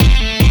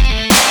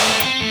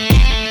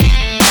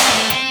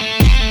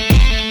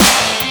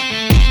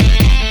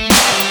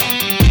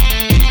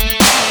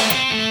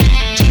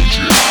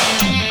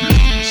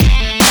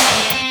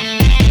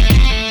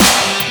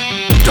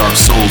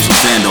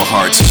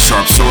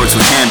Androids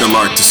with handle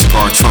art to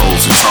scar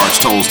trolls and charge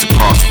tolls to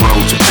cross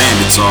roads where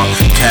bandits are.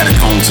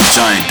 Catacombs and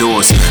giant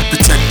doors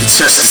protect the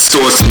chest that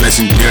stores the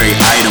legendary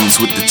items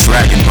with the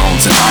dragon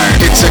bones and iron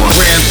It's a ore.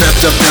 grand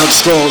theft of Elder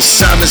Scrolls,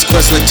 Simon's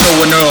Quest with Toe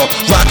and Earl.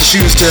 Rock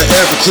shoes to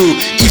every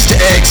clue, Easter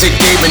eggs and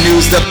gaming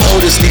news. The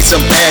POTUS need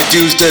some bad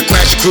dudes to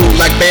crash crew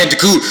like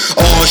Bandicoot.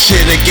 All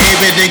shit and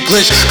gaming and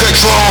glitch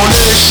control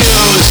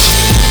issues.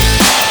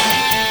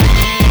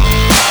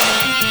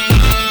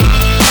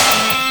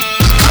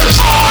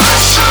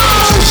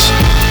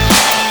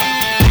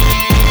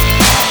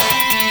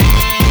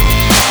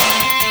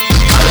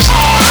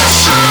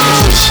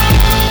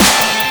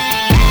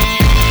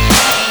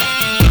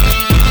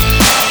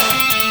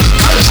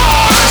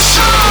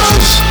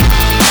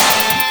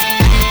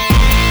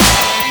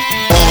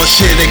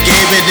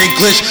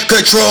 Glitch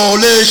control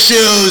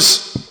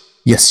issues.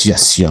 Yes,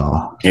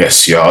 y'all.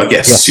 Yes,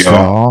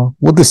 y'all.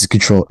 Well, this is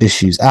Control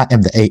Issues. I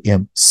am the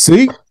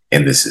AMC.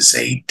 And this is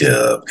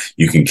A-Dub.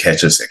 You can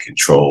catch us at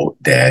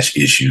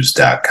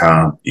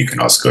control-issues.com. You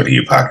can also go to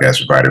your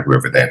podcast provider,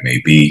 whoever that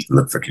may be.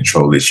 Look for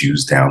Control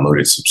Issues,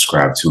 download it,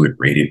 subscribe to it,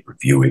 rate it,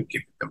 review it,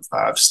 give them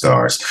 5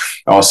 stars.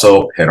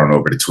 Also, head on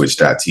over to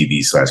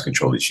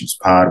twitch.tv/Control Issues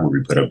Pod, where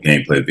we put up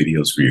gameplay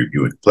videos for your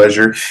viewing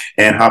pleasure.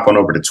 And hop on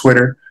over to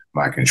Twitter.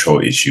 My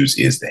Control Issues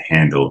is the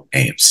handle.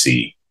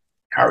 AMC.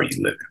 How are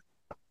you living?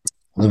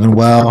 Living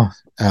well.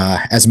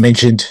 As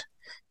mentioned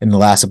in the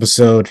last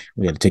episode,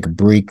 we had to take a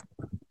break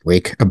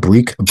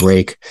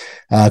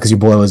because your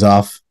boy was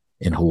off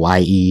in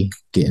Hawaii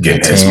getting the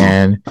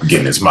tan,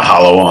 getting his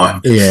mahalo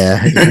on.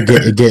 Yeah,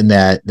 getting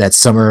that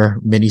summer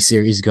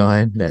miniseries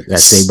going. That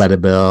Saved by the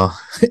Bell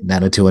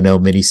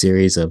 90210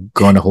 miniseries of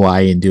going to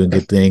Hawaii and doing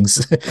good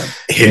things.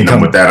 hitting them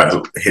with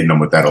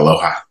that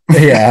aloha.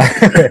 Yeah,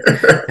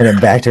 and then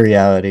back to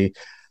reality.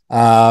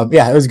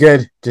 Yeah, it was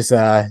good. Just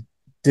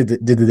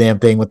did the damn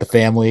thing with the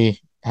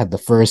family. Had the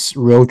first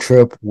road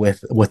trip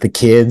with the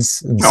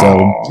kids, and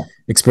so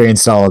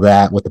experienced all of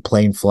that with the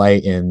plane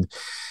flight, and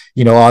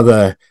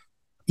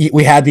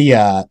we had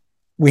the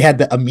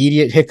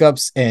immediate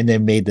hiccups, and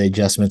then made the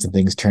adjustments, and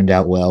things turned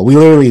out well.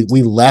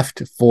 We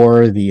left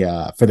for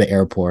the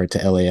airport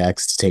to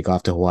LAX to take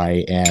off to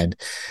Hawaii, and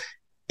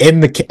in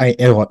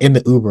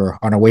the Uber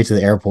on our way to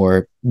the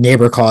airport,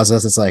 neighbor calls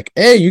us. It's like,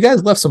 hey, you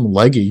guys left some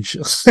luggage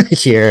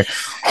here,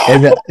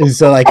 and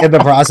so like in the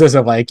process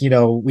of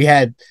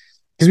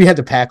we had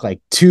to pack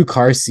like 2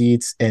 car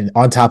seats and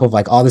on top of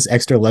like all this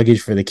extra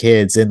luggage for the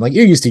kids. And like,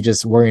 you're used to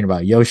just worrying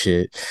about your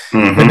shit.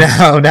 Mm-hmm. But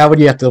now when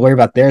you have to worry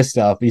about their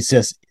stuff, it's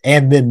just,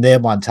 and then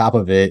them on top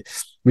of it,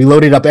 we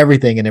loaded up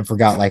everything and then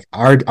forgot like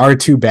our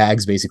 2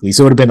 bags basically.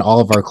 So it would have been all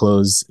of our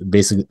clothes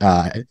basically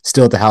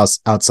still at the house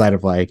outside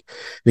of like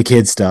the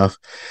kids stuff.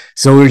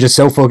 So we were just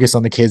so focused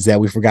on the kids that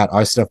we forgot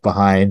our stuff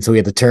behind. So we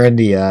had to turn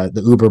the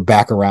Uber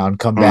back around,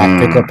 come back,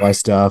 pick up our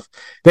stuff.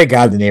 Thank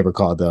God the neighbor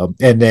called though.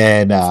 And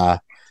then,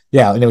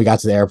 and then we got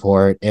to the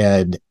airport,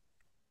 and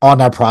on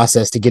that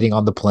process to getting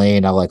on the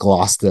plane, I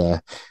lost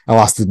the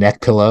neck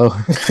pillow.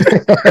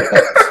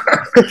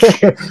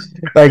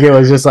 Like it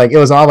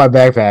was on my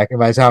backpack, and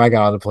by the time I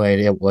got on the plane,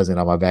 it wasn't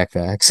on my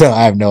backpack. So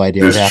I have no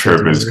idea. This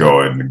trip is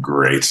going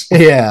great.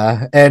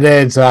 Yeah, and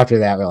then so after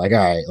that, we're like, all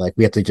right, like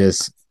we have to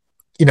just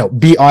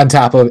be on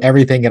top of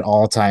everything at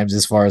all times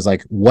as far as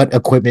like what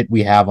equipment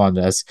we have on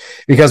us,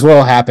 because what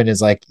will happen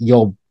is like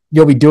you'll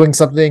be doing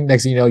something,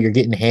 next thing you know, you're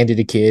getting handed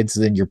to kids,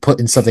 then you're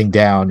putting something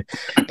down,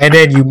 and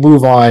then you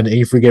move on and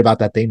you forget about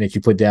that thing that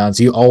you put down.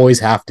 So you always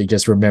have to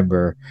just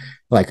remember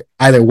like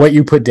either what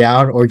you put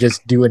down or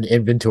just do an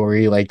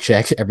inventory like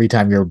check every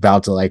time you're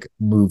about to like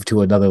move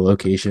to another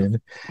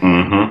location.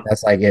 Mm-hmm.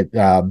 That's like it.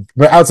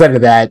 But outside of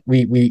that,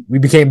 we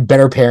became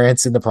better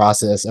parents in the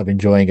process of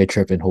enjoying a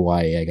trip in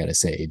Hawaii, I gotta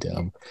say.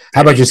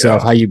 How about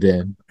yourself? How you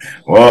been?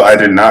 Well, I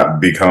did not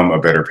become a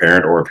better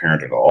parent or a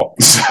parent at all.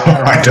 So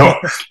I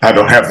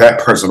don't have that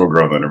personal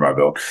growth under my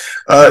belt.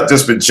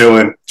 Just been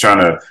chilling,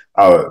 trying to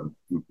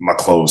my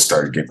clothes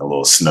started getting a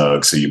little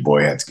snug, so your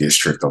boy had to get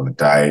strict on the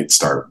diet,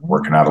 start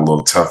working out a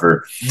little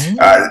tougher.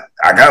 I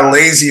got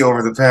lazy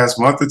over the past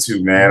month or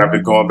 2, man. I've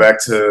been going back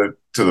to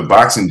the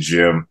boxing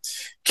gym.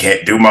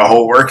 Can't do my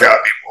whole workout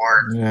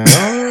anymore. No.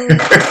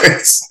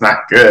 It's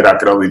not good. I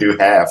could only do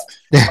half.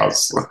 I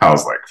was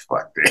like,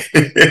 fuck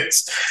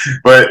this.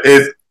 But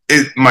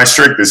my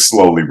strength is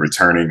slowly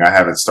returning. I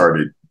haven't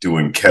started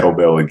doing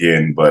kettlebell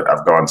again, but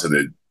I've gone to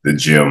the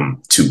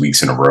gym 2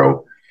 weeks in a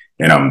row,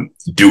 and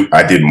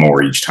I did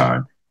more each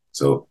time.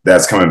 So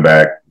that's coming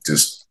back.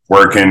 Just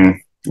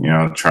working,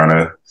 trying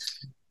to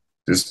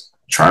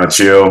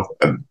chill.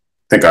 I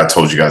think I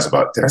told you guys did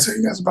I tell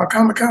you guys about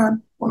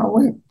Comic-Con when I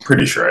went?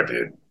 Pretty sure I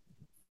did.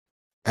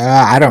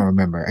 I don't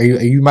remember.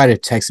 You might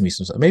have texted me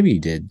some stuff. Maybe you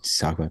did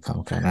talk about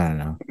Comic-Con. I don't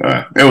know.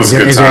 It was a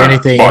good time. Is there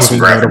anything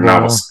graphic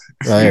novels.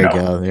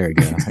 Oh, there you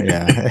go.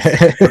 Yeah.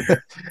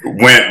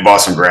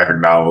 Bought some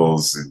graphic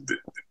novels, and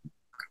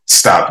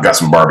stopped, got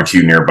some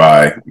barbecue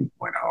nearby,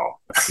 went home.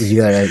 Did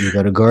you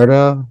go to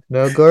Gordo?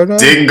 No Gordo?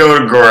 Didn't go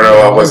to Gordo.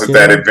 I wasn't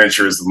that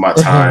adventurous with my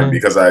time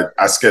because I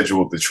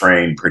scheduled the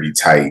train pretty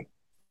tight.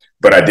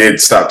 But I did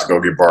stop to go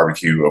get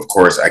barbecue. Of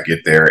course, I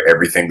get there.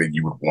 Everything that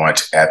you would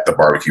want at the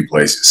barbecue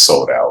place is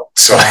sold out.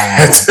 So I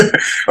had to,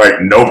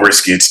 like, no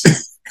briskets.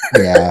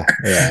 Yeah.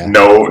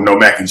 No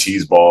mac and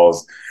cheese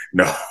balls.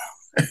 No.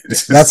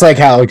 That's like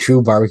how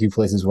true barbecue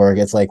places work.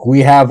 It's like we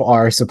have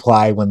our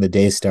supply when the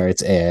day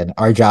starts, and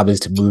our job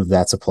is to move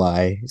that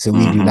supply. So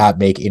we do not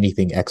make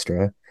anything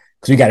extra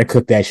because we got to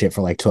cook that shit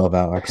for like 12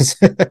 hours.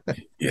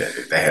 Yeah,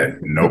 they had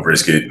no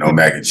brisket, no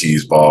mac and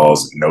cheese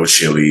balls, no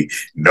chili,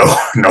 no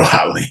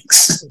hot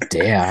links.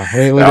 Damn.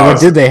 Wait, what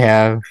did they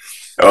have?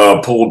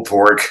 Pulled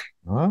pork,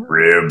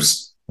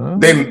 ribs.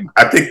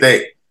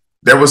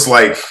 There was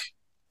like,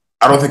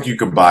 I don't think you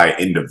could buy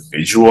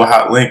individual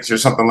hot links or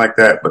something like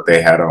that, but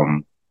they had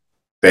them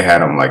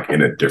like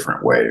in a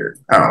different way, or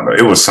I don't know.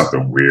 It was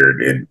something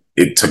weird, and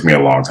it took me a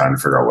long time to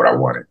figure out what I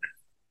wanted.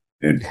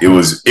 And it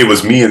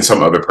was me and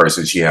some other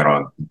person. She had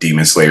on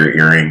Demon Slayer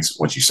earrings.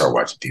 Once you start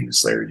watching Demon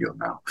Slayer, you'll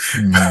know.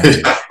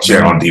 She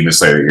had on Demon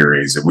Slayer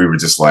earrings, and we were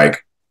just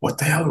like, what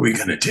the hell are we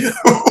gonna do?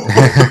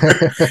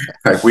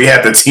 Like, we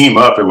had to team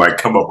up and like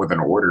come up with an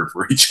order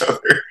for each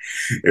other.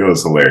 It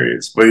was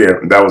hilarious. But yeah,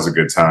 that was a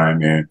good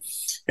time. And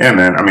yeah,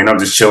 man, I mean, I'm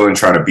just chilling,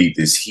 trying to beat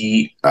this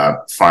heat.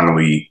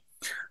 Finally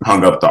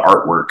hung up the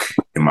artwork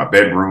in my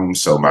bedroom.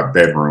 So my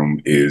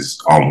bedroom is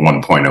on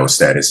 1.0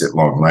 status at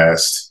long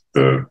last.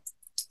 The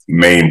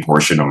main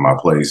portion of my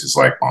place is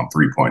like on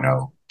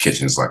 3.0.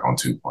 Kitchen's like on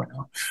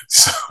 2.0.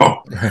 So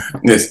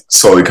it's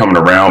slowly coming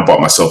around.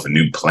 Bought myself a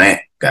new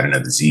plant. Got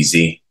another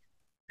ZZ.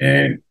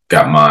 And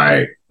got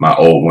my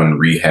old one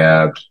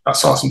rehabbed. I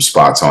saw some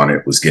spots on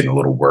it. Was getting a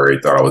little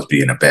worried. Thought I was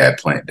being a bad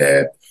plant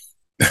dad.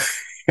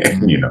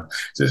 And,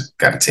 just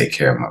got to take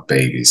care of my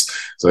babies.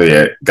 So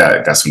yeah,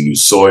 got some new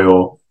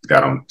soil.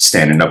 Got them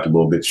standing up a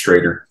little bit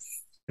straighter.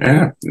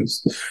 Yeah,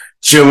 just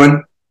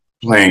chilling,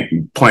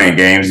 playing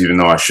games, even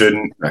though I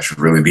shouldn't. I should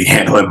really be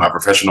handling my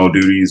professional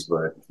duties,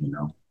 but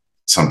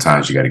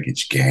sometimes you got to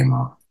get your game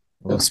on.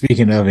 Well,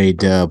 speaking of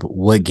A-Dub,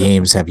 what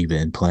games have you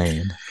been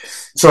playing?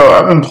 So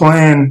I've been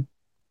playing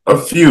a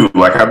few.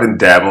 Like, I've been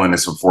dabbling in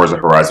some Forza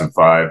Horizon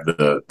 5.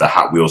 The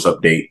Hot Wheels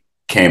update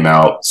came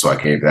out, so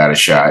I gave that a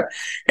shot.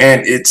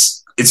 And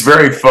it's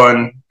very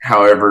fun.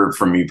 However,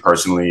 for me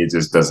personally, it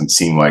just doesn't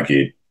seem like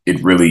it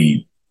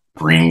really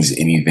brings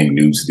anything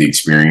new to the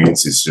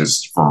experience. It's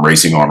just from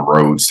racing on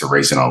roads to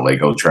racing on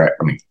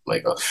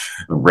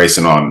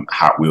racing on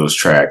Hot Wheels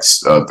tracks.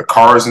 The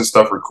cars and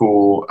stuff are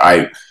cool.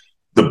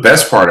 The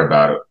best part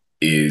about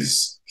it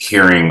is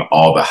hearing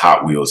all the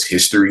Hot Wheels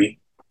history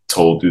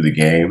told through the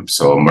game.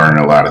 So I'm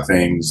learning a lot of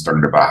things,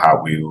 learning about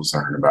Hot Wheels,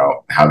 learning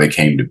about how they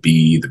came to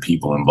be, the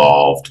people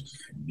involved,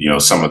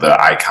 some of the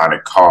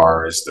iconic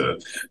cars,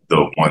 the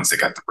ones that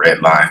got the red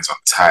lines on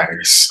the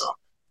tires. So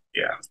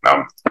yeah,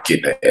 I'm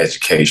getting an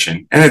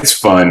education, and it's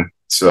fun.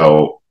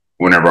 So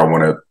whenever I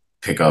want to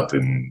pick up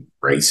and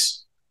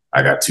race,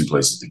 I got 2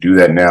 places to do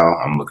that now.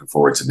 I'm looking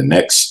forward to the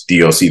next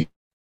DLC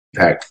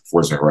pack,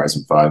 Forza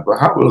Horizon 5, but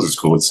Hot Wheels is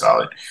cool. It's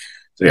solid.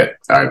 So yeah,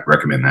 I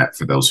recommend that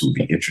for those who would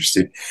be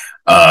interested.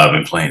 I've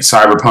been playing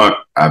Cyberpunk.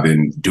 I've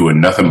been doing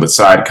nothing but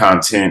side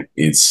content.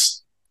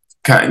 It's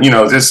kind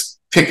of, just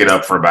pick it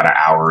up for about an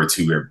hour or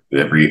two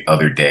every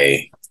other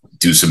day,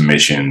 do some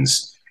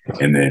missions,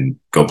 and then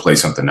go play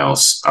something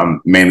else.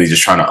 I'm mainly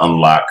just trying to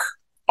unlock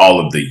all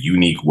of the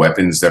unique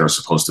weapons that are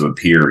supposed to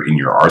appear in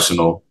your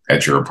arsenal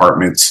at your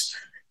apartments.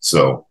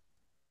 So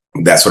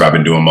that's what I've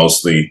been doing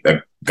mostly.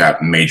 I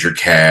got major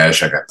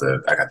cash. I got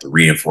the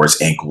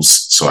reinforced ankles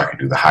so I can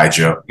do the high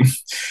jump.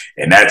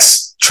 And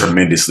that's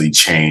tremendously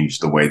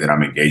changed the way that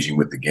I'm engaging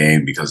with the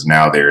game, because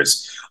now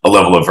there's a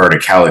level of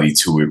verticality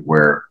to it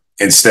where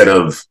instead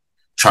of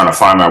trying to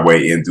find my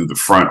way in through the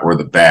front or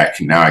the back,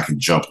 now I can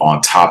jump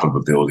on top of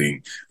a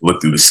building,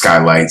 look through the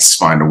skylights,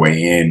 find a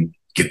way in,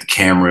 get the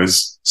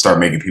cameras, start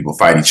making people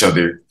fight each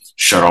other,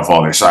 shut off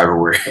all their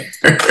cyberware.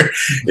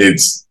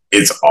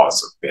 It's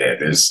awesome, man.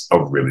 It's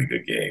a really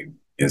good game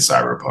in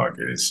Cyberpunk,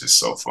 and it's just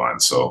so fun.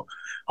 So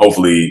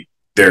hopefully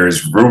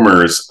there's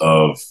rumors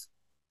of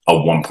a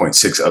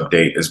 1.6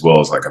 update, as well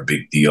as like a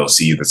big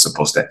DLC that's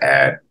supposed to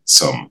add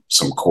some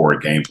core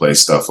gameplay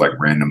stuff like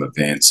random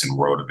events and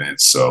world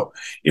events. So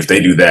if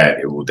they do that,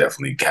 it will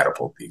definitely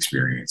catapult the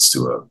experience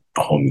to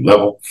a whole new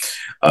level.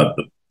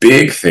 The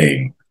big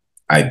thing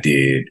I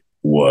did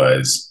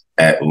was,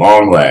 at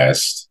long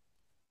last,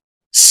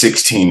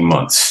 16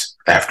 months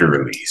after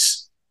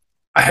release,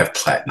 I have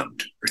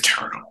platinumed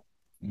Returnal.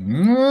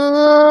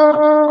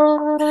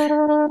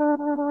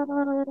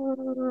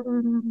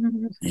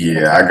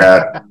 Yeah, I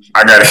got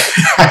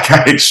I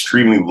got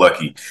extremely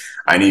lucky.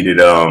 I needed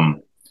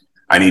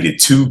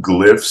 2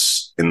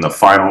 glyphs in the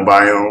final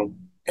biome,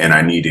 and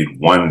I needed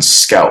 1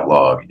 scout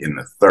log in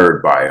the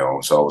 3rd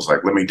biome. So I was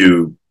like, let me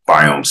do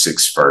biome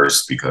 6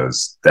 first,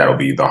 because that'll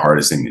be the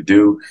hardest thing to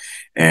do.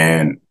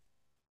 And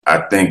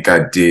I think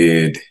I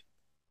did,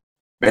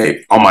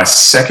 on my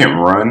second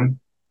run,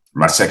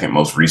 my second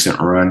most recent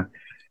run,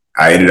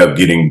 I ended up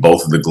getting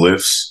both of the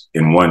glyphs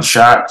in 1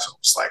 shot. So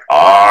it's like,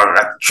 I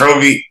got the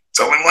trophy.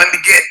 It's only 1 to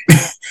get.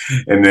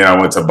 And then I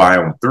went to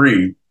biome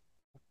 3,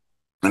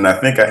 and I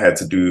think I had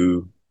to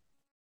do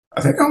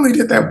I think I only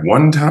did that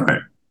one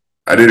time.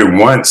 I did it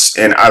once,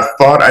 and I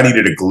thought I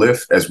needed a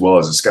glyph as well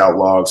as a scout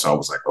log. So I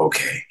was like,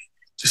 okay,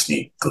 just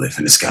need glyph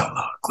and a scout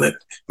log,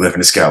 glyph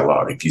and a scout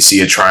log. If you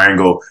see a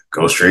triangle,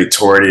 go straight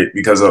toward it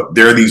because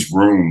there are these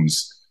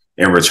rooms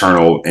in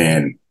Returnal,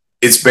 and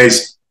it's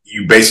based.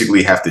 You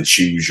basically have to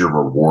choose your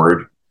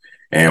reward,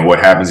 and what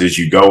happens is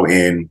you go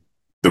in,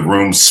 the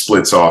room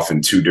splits off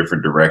in two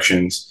different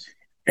directions,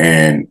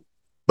 and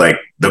like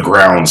the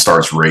ground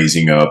starts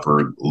raising up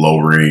or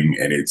lowering,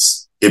 and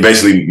it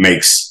basically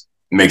makes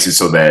it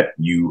so that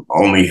you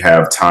only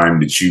have time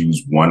to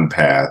choose one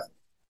path,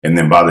 and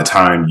then by the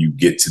time you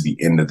get to the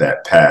end of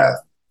that path,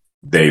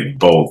 they've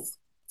both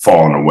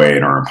fallen away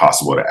and are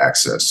impossible to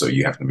access. So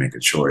you have to make a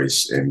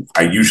choice. And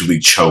I usually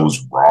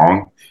chose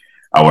wrong.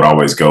 I would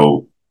always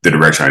go the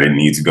direction I didn't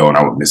need to go, and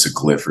I would miss a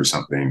glyph or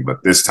something.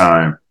 But this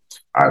time,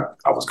 I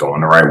was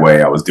going the right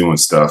way. I was doing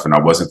stuff, and I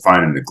wasn't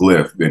finding the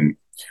glyph. And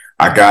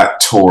I got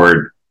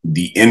toward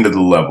the end of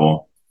the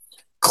level,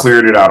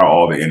 cleared it out of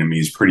all the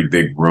enemies, pretty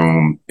big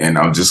room, and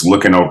I'm just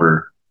looking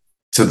over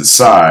to the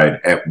side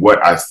at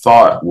what I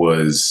thought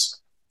was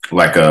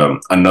like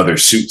another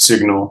suit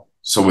signal.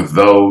 So with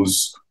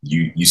those,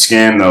 you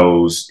scan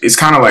those. It's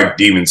kind of like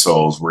Demon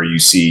Souls, where you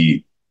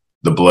see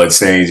the blood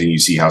stains and you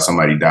see how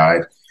somebody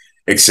died.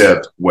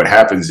 Except what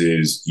happens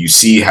is you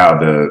see how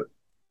the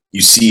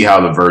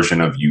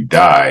version of you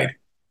died,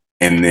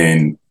 and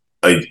then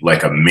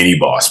like a mini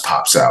boss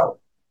pops out,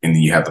 and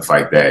then you have to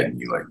fight that, and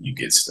you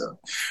get stuff.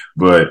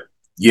 But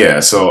yeah,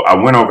 so I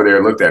went over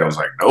there, looked at it, I was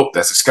like, nope,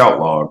 that's a scout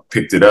log.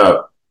 Picked it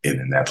up, and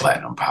then that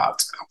platinum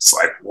popped. I was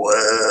like,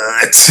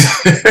 what?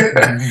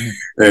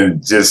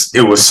 And just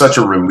it was such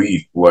a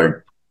relief. Like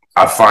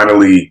I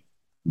finally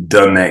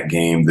done that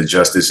game the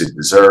justice it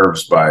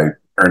deserves by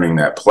earning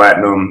that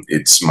platinum.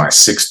 It's my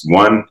sixth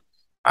one.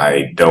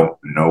 I don't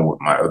know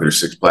what my other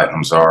six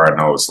platinums are. I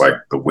know it's like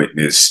The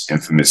Witness,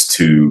 Infamous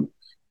 2,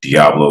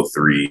 Diablo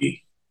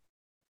 3,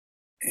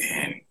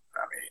 and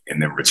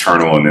then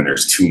Returnal, and then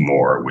there's two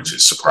more, which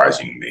is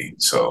surprising to me.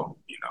 So,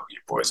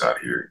 your boys out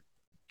here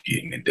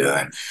getting it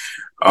done.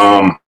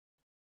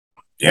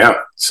 Yeah,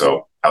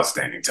 so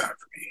outstanding time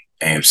for me.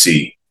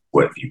 AMC,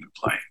 what have you been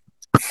playing?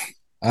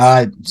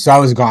 So I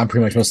was gone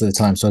pretty much most of the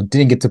time, so I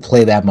didn't get to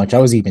play that much. I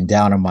was even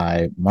down on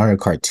my Mario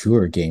Kart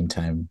Tour game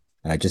time.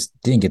 I just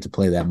didn't get to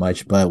play that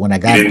much. But when I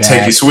got you didn't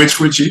take your Switch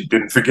with you?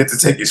 Didn't forget to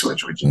take your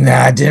Switch with you?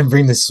 Nah, I didn't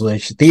bring the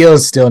Switch.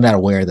 Theo's still not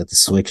aware that the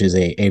Switch is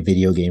a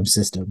video game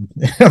system.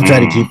 I'm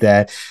trying to keep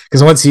that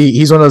because once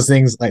he's one of those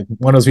things, like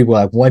one of those people,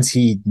 like once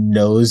he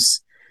knows,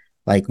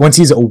 like once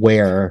he's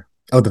aware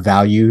of the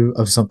value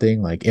of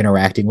something, like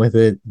interacting with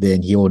it,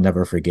 then he will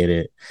never forget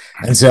it.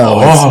 And so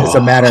it's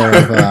a matter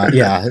of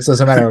so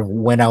it's a matter of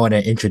when I want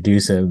to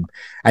introduce him.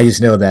 I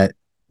just know that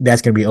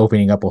that's going to be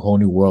opening up a whole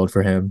new world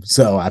for him.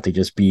 So I have to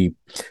just be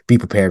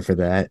prepared for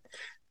that.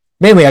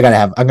 Mainly, I'm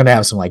going to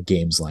have some like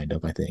games lined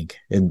up, I think,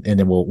 and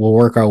then we'll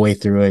work our way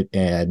through it,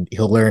 and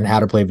he'll learn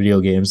how to play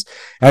video games.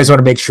 I just want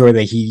to make sure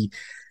that he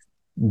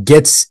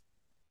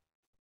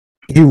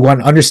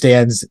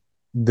understands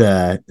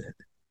the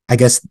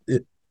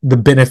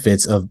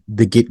benefits of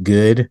the get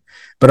good,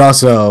 but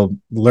also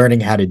learning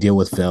how to deal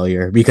with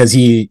failure, because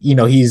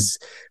he's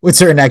with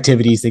certain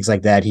activities, things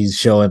like that, he's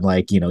showing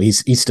like,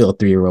 he's still a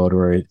 3-year-old,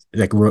 or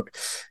like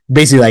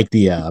basically like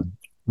the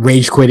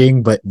rage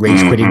quitting, but rage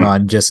quitting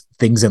on just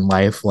things in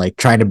life, like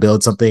trying to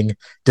build something,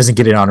 doesn't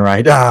get it on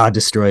right,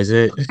 destroys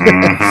it.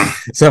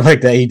 Stuff like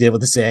that he did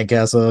with the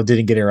sandcastle,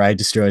 didn't get it right,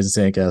 destroys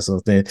the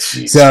sandcastle thing.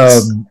 Jesus.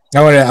 So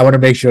I want to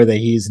make sure that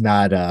he's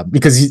not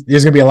because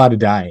there's gonna be a lot of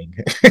dying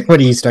when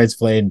he starts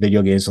playing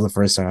video games for the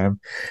first time,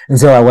 and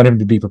so I want him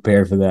to be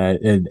prepared for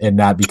that, and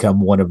not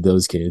become one of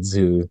those kids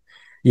who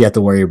you have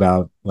to worry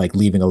about like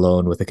leaving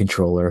alone with a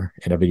controller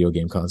and a video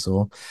game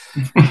console.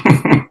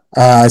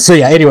 So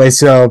yeah, anyway,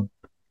 so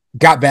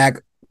got back,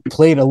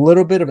 played a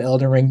little bit of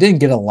Elden Ring, didn't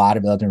get a lot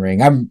of Elden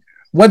Ring. I'm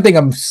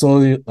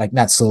slowly, like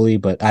not slowly,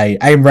 but I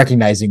am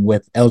recognizing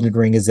with Elden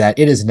Ring is that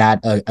it is not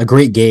a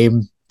great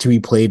game to be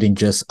played in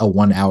just a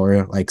 1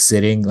 hour like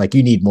sitting. Like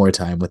you need more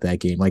time with that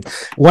game. Like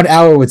 1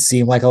 hour would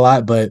seem like a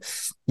lot, but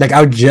like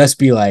I would just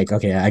be like,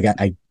 okay, I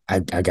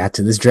got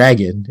to this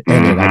dragon,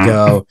 and then I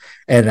go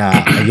and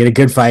I get a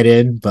good fight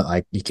in, but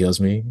like he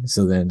kills me.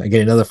 So then I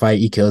get another fight,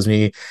 he kills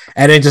me,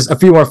 and then just a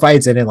few more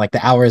fights, and then like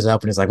the hour is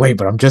up, and it's like, wait,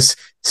 but I'm just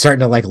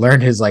starting to like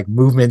learn his like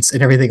movements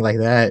and everything like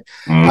that.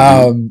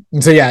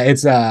 So yeah,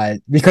 it's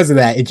because of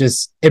that,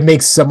 it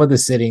makes some of the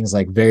sittings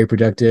like very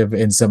productive,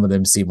 and some of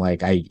them seem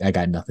like I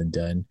got nothing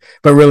done.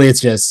 But really, it's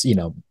just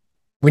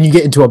when you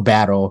get into a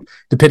battle,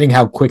 depending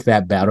how quick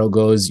that battle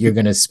goes, you're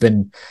going to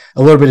spend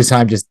a little bit of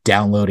time just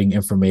downloading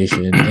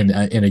information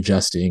and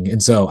adjusting.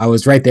 And so I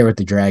was right there with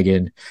the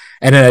dragon,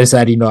 and then I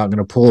decided, I'm going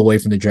to pull away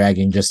from the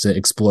dragon just to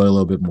explore a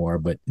little bit more,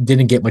 but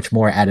didn't get much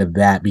more out of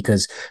that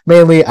because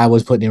mainly I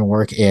was putting in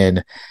work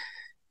in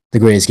the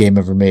greatest game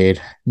ever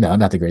made. No,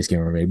 not the greatest game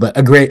ever made, but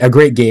a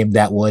great game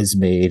that was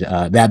made.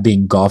 That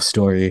being Golf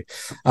Story.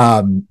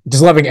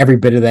 Just loving every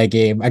bit of that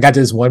game. I got to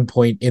this one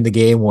point in the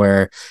game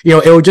where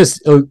it'll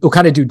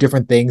kind of do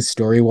different things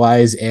story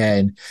wise,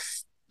 and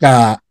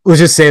let's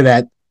just say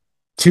that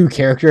two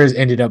characters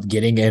ended up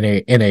getting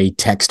in a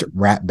text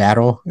rap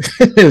battle.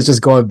 It was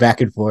just going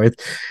back and forth,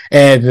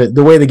 and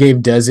the way the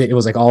game does it, it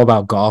was like all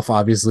about golf,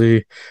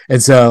 obviously.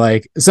 And so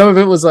like some of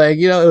it was like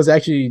it was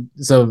actually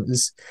some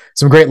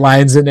great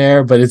lines in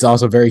there, but it's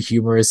also very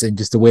humorous, and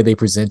just the way they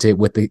present it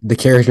with the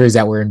characters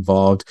that were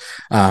involved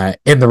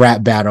in the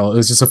rap battle. It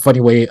was just a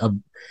funny way of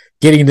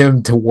getting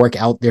them to work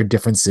out their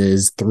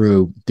differences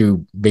through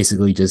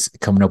basically just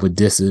coming up with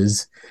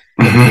disses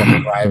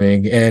and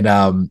rhyming.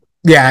 And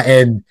yeah,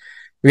 and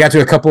we got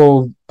to a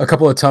couple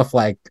of tough,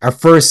 like our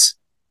first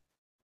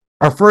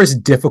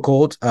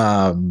difficult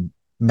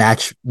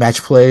match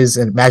plays.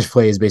 And match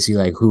play is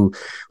basically like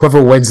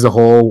whoever wins the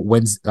hole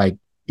wins. Like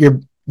you're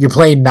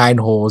playing 9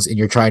 holes and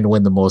you're trying to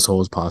win the most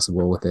holes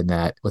possible within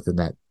that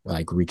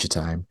like reach of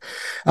time.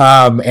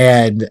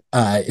 And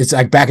it's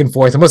like back and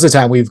forth, and most of the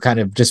time we've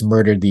kind of just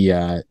murdered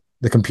the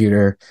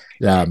computer,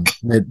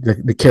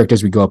 the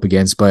characters we go up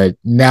against. But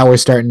now we're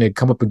starting to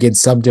come up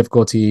against some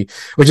difficulty,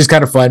 which is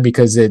kind of fun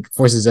because it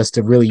forces us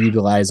to really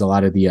utilize a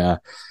lot of the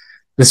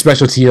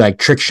specialty, like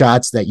trick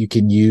shots that you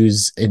can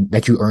use and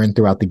that you earn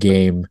throughout the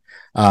game.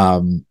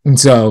 And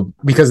so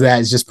because of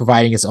that, it's just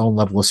providing its own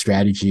level of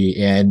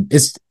strategy, and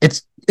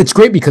it's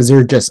great because there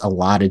are just a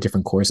lot of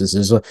different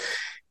courses.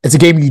 It's a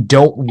game you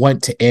don't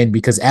want to end,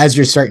 because as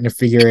you're starting to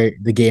figure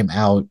the game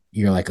out,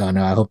 you're like, oh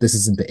no, I hope this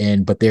isn't the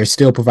end. But they're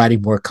still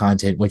providing more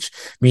content, which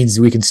means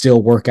we can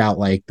still work out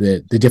like the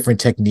different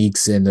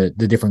techniques and the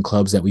different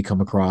clubs that we come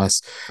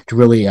across to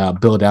really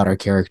build out our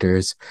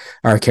character.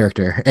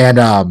 And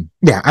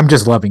yeah, I'm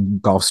just loving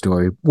Golf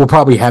Story. We'll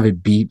probably have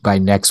it beat by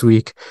next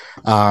week,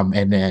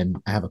 and then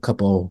I have a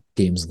couple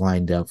games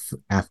lined up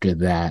after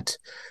that.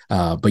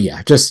 But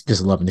yeah, just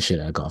loving the shit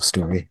out of Golf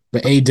Story.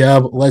 But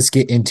A-Dub, let's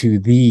get into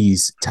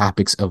these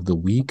topics of the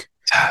week.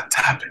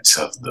 Topics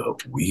of the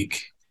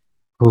week.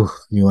 Ooh,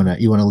 you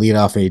wanna lead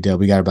off, A-Dub?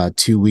 We got about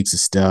 2 weeks of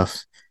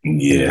stuff.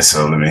 Yeah,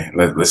 so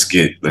let's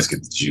get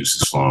the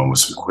juices flowing with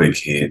some quick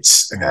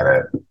hits.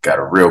 I got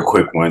a real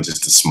quick one,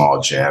 just a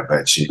small jab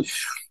at you.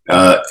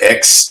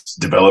 Ex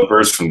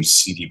developers from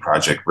CD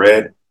Projekt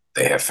Red,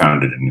 they have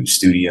founded a new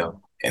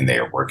studio, and they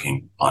are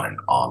working on an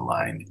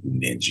online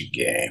ninja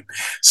game.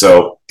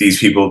 So these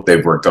people,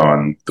 they've worked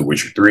on The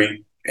Witcher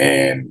 3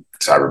 and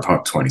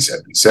Cyberpunk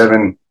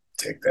 2077.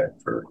 Take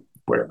that for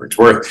whatever it's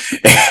worth.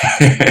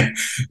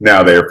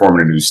 Now they're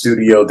forming a new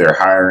studio. They're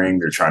hiring.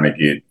 They're trying to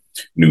get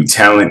new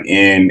talent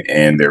in.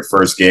 And their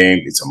first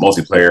game, it's a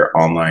multiplayer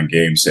online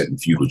game set in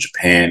feudal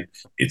Japan.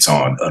 It's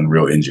on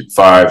Unreal Engine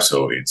 5,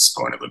 so it's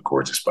going to look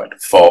gorgeous by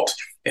default.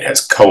 It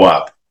has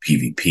co-op,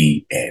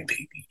 PvP, and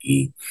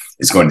PvE.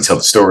 It's going to tell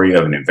the story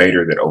of an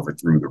invader that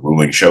overthrew the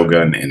ruling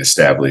shogun and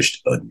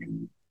established a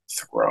new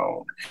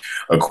throne.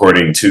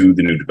 According to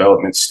the new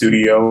development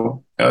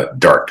studio,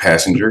 Dark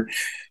Passenger,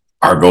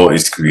 our goal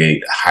is to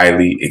create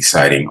highly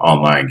exciting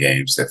online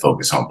games that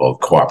focus on both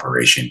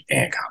cooperation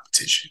and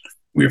competition.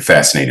 We are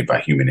fascinated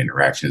by human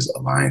interactions,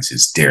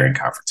 alliances, daring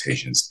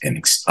confrontations,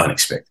 and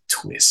unexpected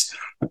twists.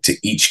 To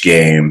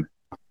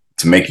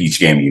make each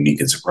game unique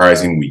and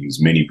surprising, we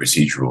use many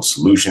procedural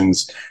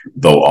solutions,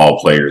 though all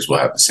players will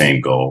have the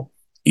same goal.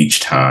 Each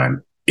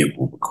time, it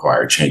will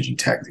require changing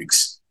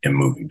tactics and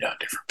moving down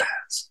different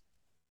paths.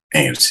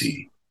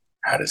 AMC,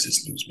 how does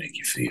this news make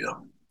you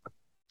feel?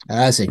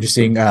 That's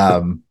interesting.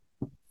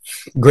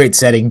 Great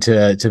setting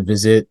to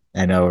visit.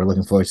 I know we're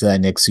looking forward to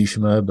that next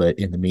Tsushima, but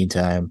in the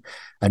meantime,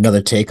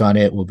 another take on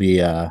it will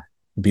be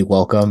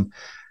welcome.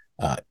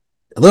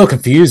 A little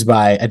confused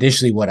by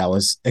initially what I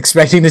was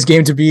expecting this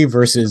game to be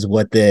versus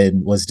what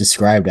then was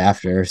described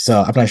after.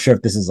 So I'm not sure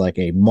if this is like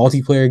a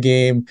multiplayer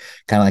game,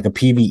 kind of like a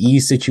PvE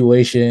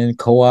situation,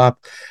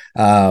 co-op.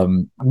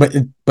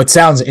 But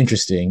sounds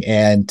interesting,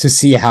 and to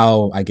see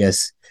how, I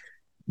guess,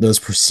 those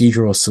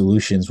procedural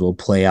solutions will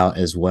play out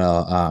as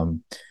well.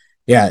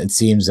 Yeah, it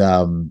seems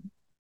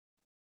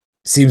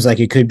like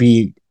it could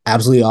be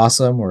absolutely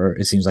awesome, or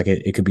it seems like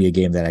it could be a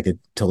game that I could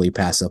totally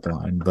pass up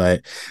on.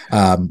 But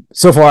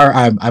so far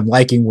I'm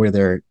liking where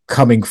they're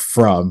coming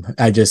from.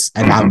 I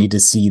now need to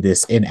see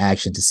this in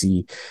action to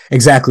see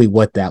exactly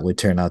what that would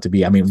turn out to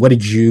be. I mean, what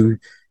did you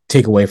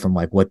take away from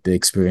like what the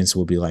experience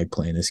will be like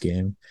playing this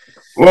game?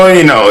 Well,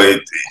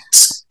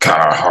 it's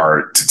kind of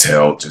hard to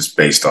tell just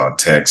based on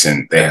text,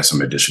 and they have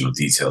some additional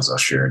details I'll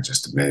share in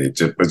just a minute.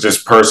 But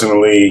just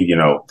personally,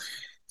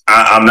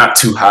 I'm not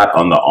too hot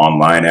on the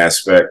online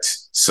aspect,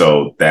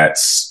 so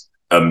that's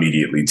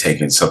immediately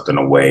taking something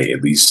away,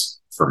 at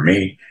least for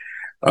me.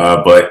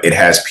 But it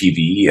has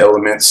PvE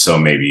elements, so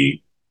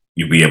maybe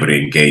you'll be able to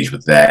engage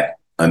with that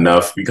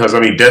enough. Because,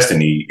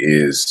 Destiny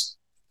is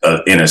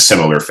in a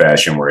similar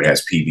fashion where it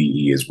has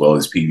PvE as well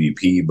as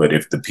PvP. But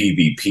if the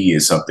PvP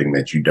is something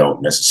that you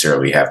don't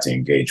necessarily have to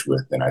engage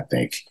with, then I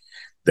think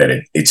that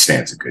it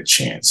stands a good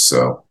chance.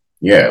 So,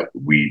 yeah,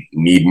 we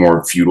need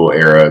more feudal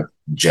era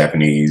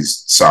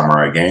Japanese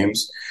samurai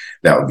games.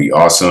 That would be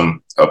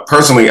awesome.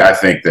 Personally, I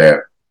think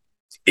that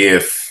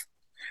if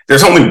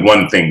there's only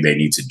one thing they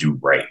need to do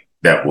right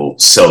that will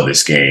sell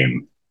this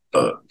game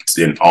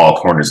in all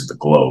corners of the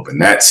globe,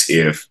 and that's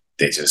if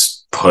they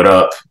just put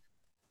up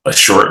a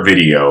short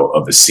video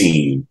of a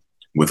scene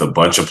with a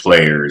bunch of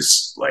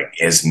players like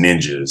as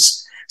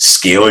ninjas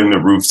scaling the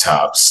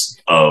rooftops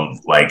of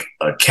like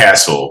a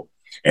castle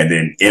and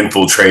then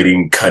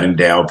infiltrating, cutting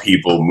down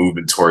people,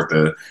 moving toward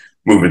the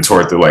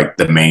like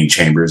the main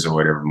chambers or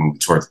whatever, moving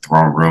toward the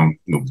throne room,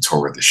 moving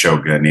toward where the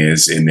shogun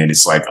is, and then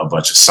it's like a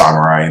bunch of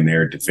samurai in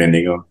there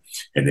defending them,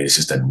 and then it's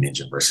just a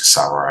ninja versus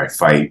samurai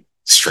fight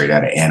straight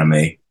out of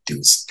anime.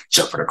 Dudes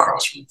jumping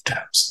across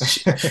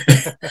rooftops.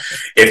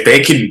 If they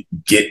can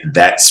get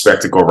that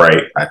spectacle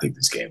right, I think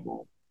this game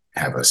will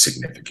have a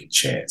significant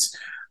chance.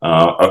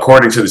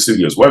 According to the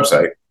studio's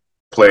website,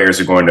 players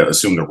are going to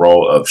assume the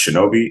role of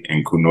shinobi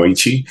in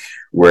kunoichi,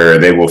 where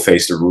they will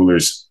face the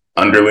ruler's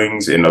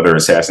underlings and other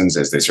assassins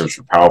as they search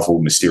for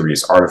powerful,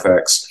 mysterious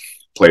artifacts.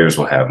 Players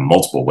will have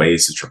multiple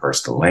ways to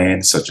traverse the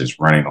land, such as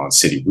running on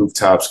city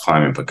rooftops,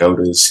 climbing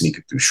pagodas,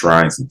 sneaking through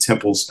shrines and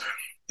temples.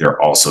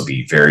 There'll also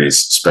be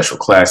various special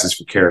classes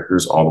for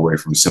characters, all the way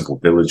from simple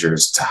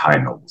villagers to high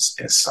nobles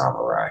and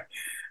samurai.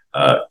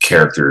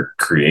 Character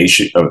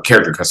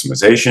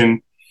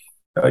customization.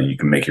 You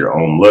can make your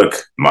own look,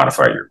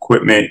 modify your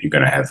equipment. You're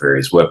going to have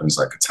various weapons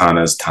like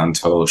katanas,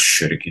 tanto,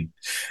 shuriken.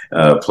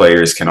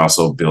 Players can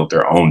also build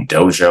their own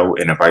dojo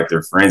and invite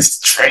their friends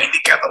to train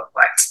together.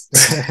 What?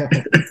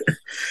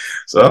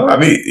 So, I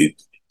mean, it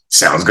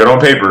sounds good on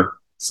paper.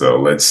 So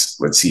let's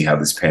see how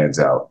this pans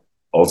out.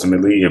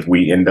 Ultimately, if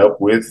we end up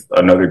with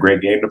another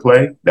great game to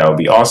play, that would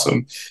be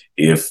awesome.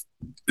 If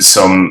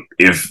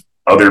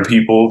other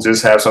people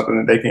just have something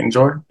that they can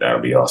enjoy, that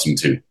would be awesome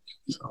too.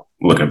 So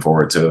looking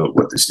forward to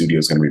what the studio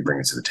is going to be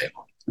bringing to the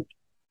table.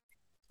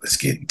 Let's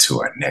get into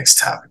our next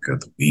topic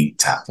of the week.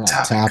 Topic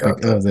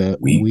of the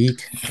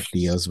week.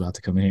 Theo's about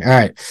to come in here. All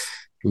right.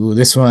 Ooh,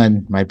 this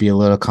one might be a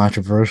little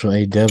controversial.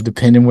 A-Dub,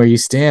 depending where you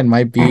stand,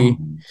 might be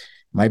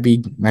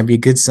a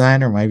good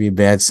sign or might be a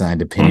bad sign,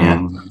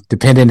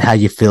 depending how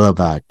you feel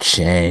about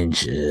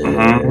change. So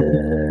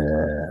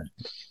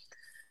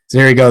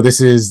there we go. This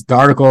is the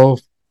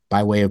article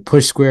by way of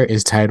Push Square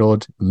is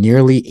titled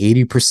 "Nearly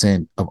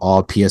 80% of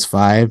all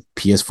PS5,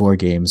 PS4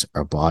 games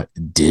are bought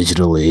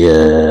digitally."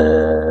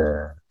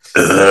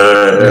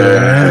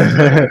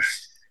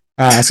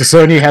 So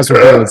Sony has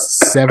revealed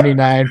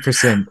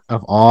 79%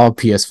 of all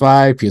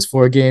PS5,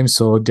 PS4 games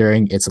sold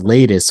during its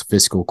latest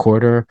fiscal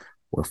quarter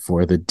were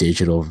for the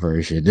digital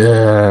version.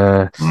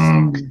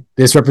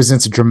 This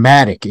represents a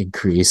dramatic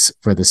increase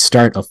for the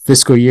start of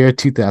fiscal year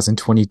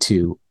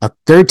 2022, a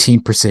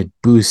 13%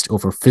 boost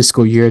over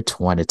fiscal year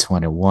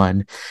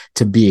 2021,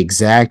 to be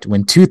exact,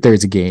 when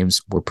 2/3 of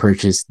games were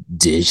purchased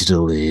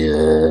digitally.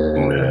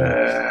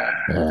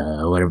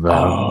 What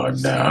about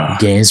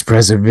games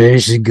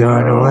preservation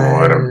going away?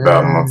 What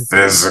about my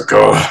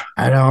physical?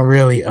 I don't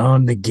really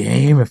own the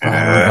game if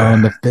I don't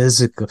own the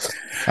physical.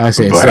 I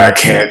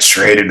can't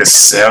trade it to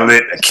sell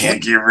it. I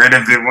can't get rid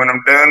of it when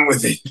I'm done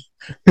with it.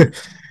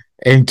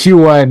 In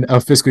Q1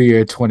 of fiscal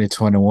year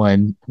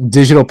 2021,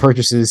 digital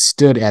purchases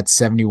stood at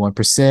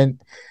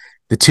 71%.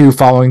 The two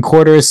following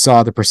quarters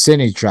saw the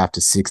percentage drop to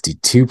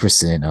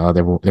 62%. Oh,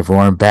 they're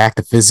roaring back.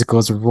 The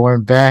physicals are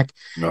roaring back.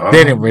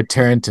 Then it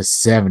returned to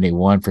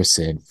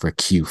 71% for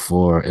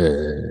Q4.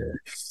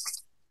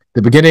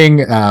 The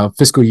beginning of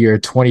fiscal year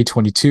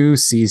 2022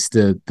 sees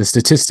the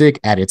statistic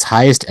at its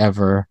highest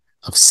ever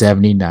of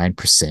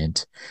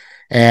 79%.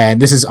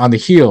 And this is on the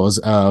heels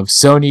of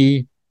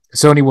Sony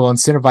will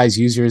incentivize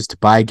users to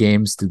buy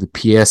games through the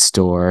PS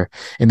Store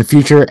in the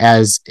future,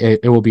 as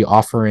it will be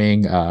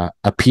offering a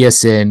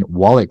PSN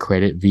wallet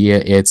credit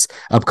via its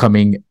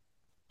upcoming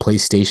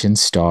PlayStation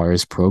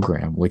Stars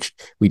program, which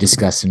we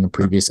discussed in the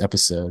previous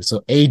episode.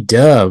 So,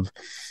 A-Dub,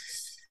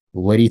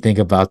 what do you think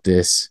about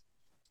this?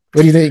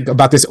 What do you think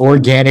about this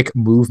organic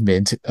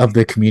movement of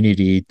the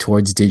community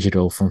towards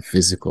digital from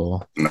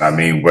physical? I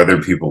mean,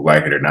 whether people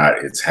like it or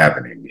not, it's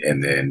happening.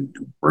 And then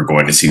we're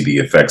going to see the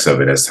effects of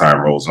it as time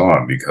rolls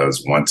on,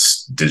 because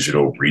once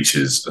digital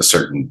reaches a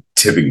certain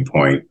tipping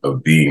point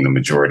of being the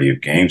majority of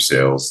game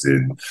sales,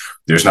 then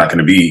there's not going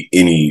to be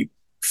any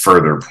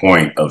further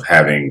point of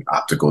having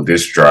optical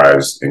disc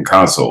drives in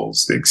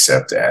consoles,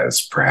 except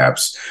as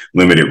perhaps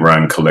limited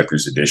run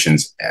collector's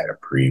editions at a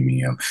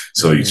premium,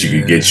 so that you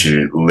can get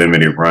your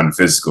limited run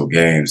physical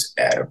games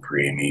at a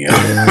premium.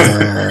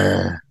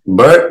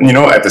 But,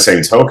 at the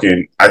same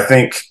token, I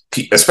think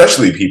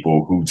especially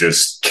people who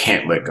just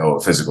can't let go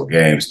of physical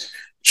games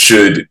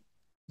should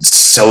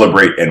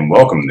celebrate and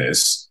welcome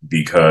this,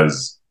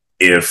 because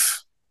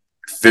if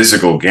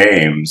physical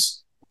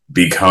games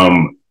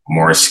become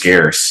more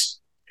scarce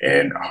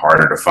and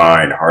harder to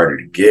find, harder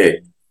to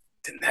get,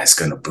 then that's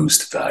going to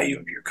boost the value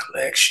of your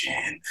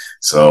collection.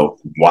 So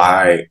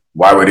why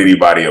would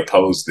anybody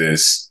oppose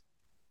this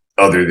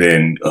other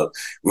than,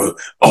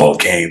 all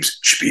games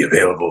should be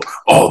available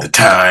all the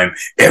time,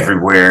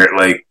 everywhere?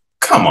 Like,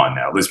 come on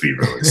now, let's be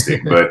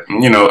realistic. But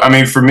I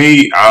mean, for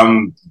me,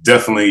 I'm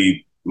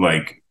definitely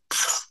like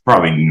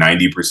probably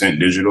 90%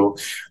 digital.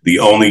 The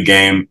only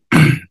game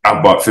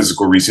I bought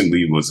physical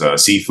recently was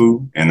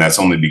Sifu, and that's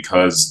only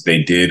because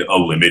they did a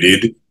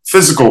limited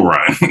physical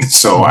run.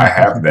 So I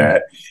have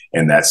that,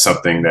 and that's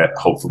something that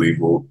hopefully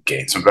will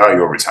gain some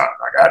value over time.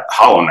 I got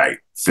Hollow Knight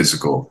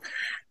physical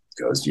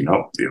because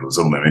it was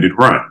a limited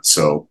run.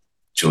 So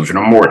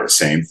Children of Morta,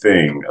 same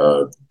thing.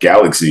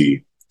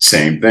 Galaxy,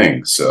 same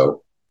thing.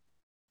 So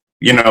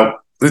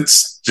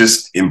let's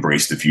just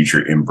embrace the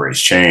future, embrace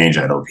change.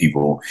 I know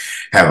people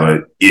have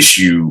an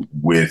issue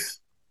with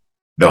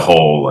the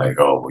whole like,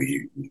 oh, well,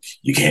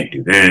 you can't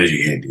do this,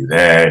 you can't do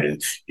that,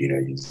 and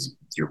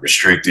you're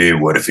restricted.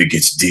 What if it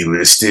gets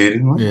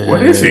delisted? Yeah.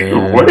 What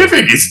if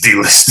it gets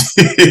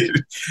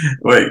delisted?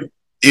 Like,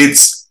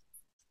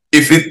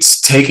 if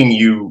it's taking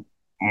you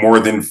more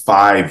than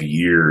 5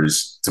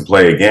 years to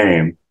play a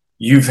game,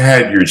 you've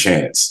had your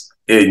chance,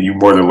 and you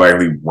more than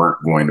likely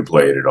weren't going to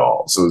play it at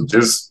all. So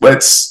just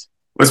let's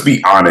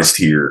be honest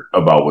here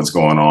about what's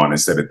going on,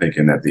 instead of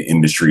thinking that the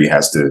industry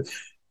has to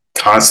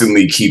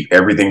constantly keep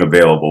everything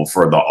available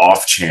for the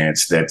off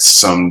chance that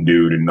some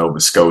dude in Nova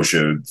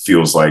Scotia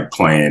feels like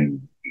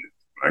playing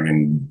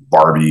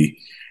Barbie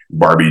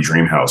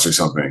Dreamhouse or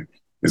something.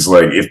 It's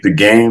like, if the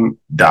game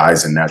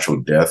dies a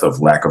natural death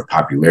of lack of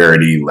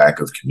popularity,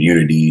 lack of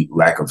community,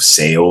 lack of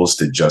sales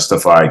to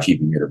justify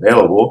keeping it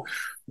available,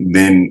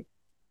 then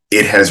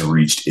it has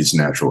reached its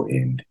natural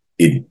end.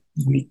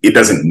 It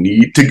doesn't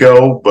need to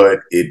go, but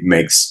it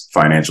makes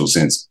financial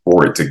sense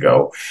for it to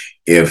go.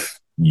 If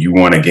you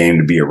want a game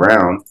to be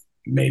around,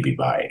 maybe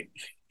buy it.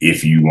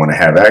 If you want to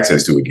have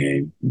access to a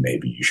game,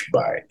 maybe you should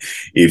buy it.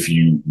 If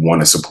you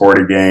want to support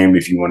a game,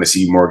 if you want to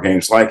see more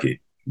games like it,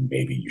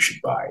 maybe you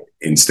should buy it,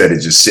 instead of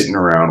just sitting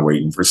around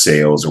waiting for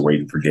sales or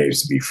waiting for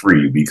games to be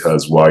free.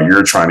 Because while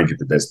you're trying to get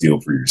the best deal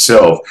for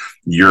yourself,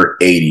 you're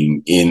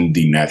aiding in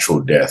the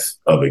natural death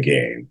of a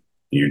game.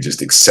 You're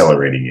just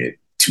accelerating it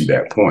to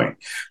that point.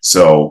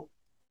 So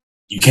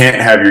you can't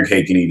have your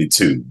cake and eat it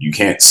too. You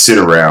can't sit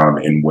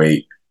around and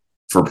wait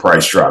for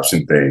price drops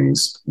and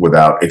things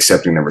without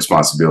accepting the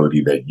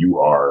responsibility that you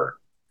are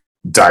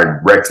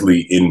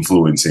directly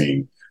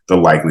influencing the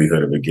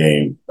likelihood of a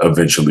game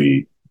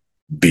eventually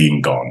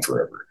being gone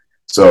forever.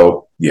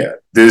 So yeah,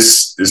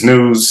 this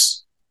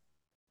news,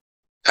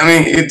 I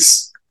mean,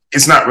 it's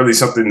not really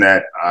something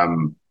that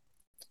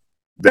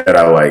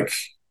I like.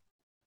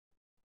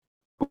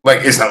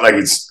 Like, it's not like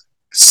it's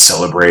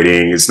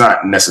celebrating. It's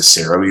not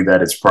necessarily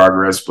that it's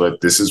progress,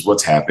 but this is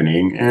what's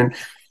happening. And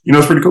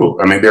it's pretty cool.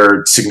 I mean, there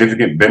are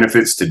significant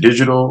benefits to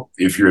digital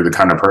if you're the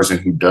kind of person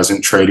who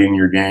doesn't trade in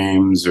your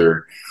games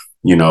or,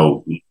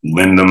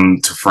 lend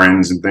them to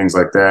friends and things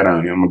like that.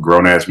 I'm a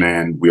grown-ass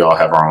man. We all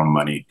have our own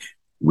money.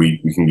 We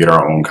can get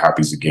our own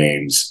copies of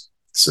games.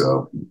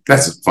 So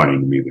that's funny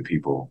to me that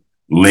people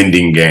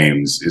lending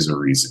games is a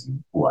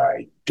reason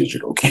why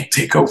digital can't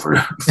take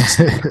over.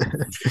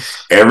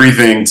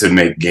 Everything to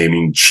make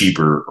gaming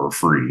cheaper or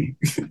free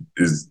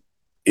is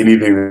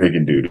anything they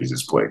can do to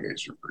just play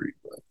games for free.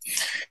 But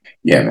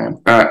yeah,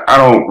 man, I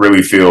don't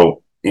really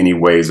feel any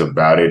ways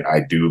about it. I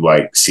do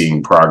like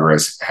seeing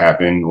progress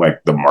happen.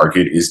 Like, the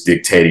market is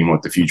dictating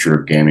what the future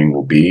of gaming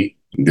will be.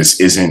 This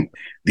isn't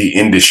the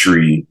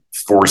industry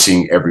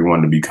forcing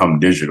everyone to become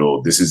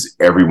digital. This is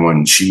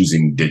everyone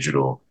choosing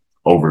digital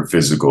over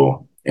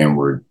physical, and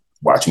we're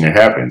watching it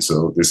happen.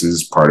 So this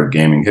is part of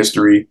gaming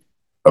history.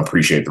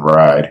 Appreciate the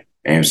ride.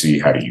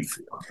 AMC, how do you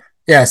feel?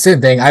 Yeah,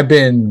 same thing. I've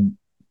been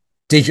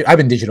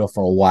digital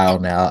for a while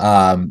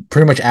now.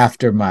 Pretty much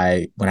after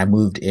when I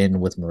moved in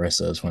with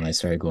Marissa is when I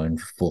started going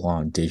full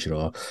on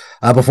digital.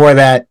 Before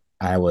that,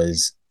 I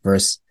was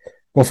first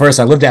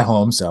I lived at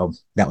home, so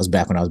that was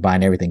back when I was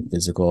buying everything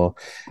physical.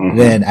 Mm-hmm.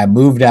 Then I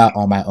moved out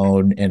on my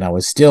own, and I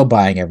was still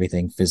buying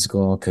everything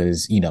physical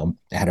because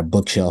I had a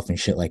bookshelf and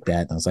shit like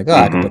that. And I was like,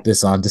 I can put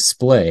this on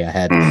display. I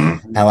had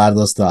a lot of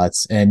those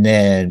thoughts. And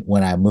then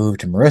when I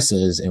moved to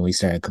Marissa's and we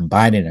started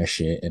combining our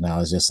shit, and I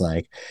was just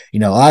like, a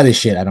lot of this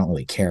shit I don't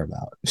really care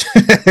about.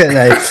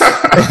 And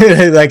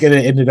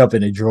it ended up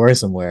in a drawer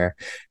somewhere.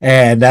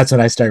 And that's when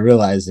I started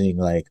realizing,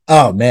 like,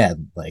 oh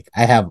man, like,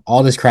 I have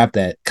all this crap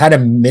that kind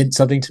of meant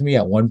something to me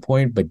at one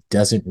point, but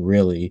doesn't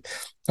really.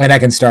 And I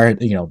can start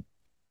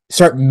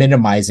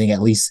minimizing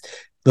at least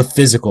the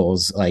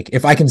physicals. Like,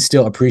 if I can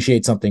still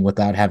appreciate something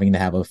without having to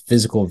have a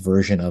physical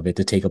version of it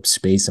to take up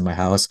space in my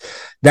house,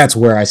 that's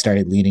where I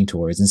started leaning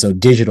towards. And so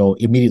digital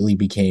immediately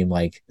became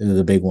like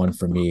the big one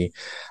for me.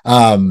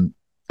 And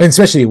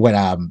especially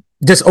when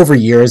just over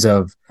years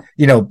of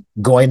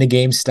going to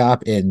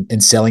GameStop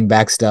and selling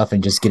back stuff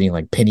and just getting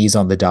like pennies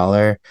on the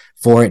dollar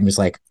for it, and just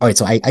like, all right,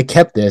 so I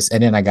kept this,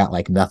 and then I got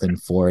like nothing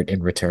for it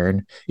in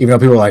return, even though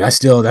people were like,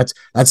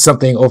 that's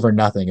something over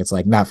nothing. It's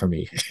like, not for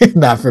me.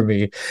 Not for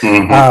me.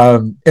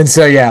 Mm-hmm. And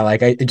so yeah,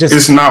 like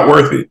it's not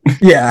worth it.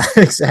 Yeah,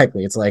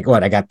 exactly. It's like,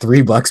 what, I got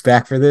 $3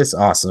 back for this?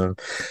 Awesome.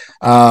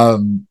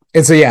 And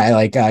so yeah,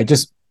 I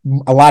just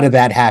a lot of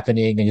that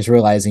happening and just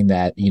realizing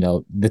that, you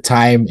know, the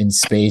time and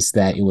space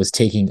that it was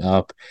taking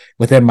up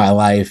within my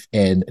life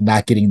and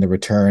not getting the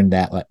return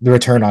that the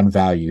return on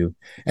value,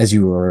 as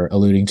you were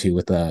alluding to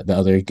with the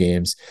other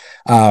games.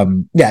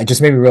 Yeah, it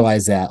just made me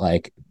realize that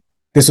like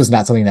this was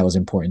not something that was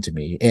important to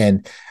me.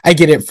 And I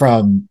get it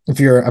from if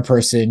you're a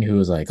person who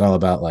is like all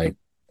about like,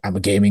 I'm a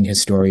gaming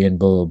historian,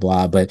 blah, blah,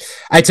 blah. But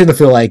I tend to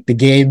feel like the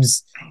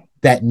games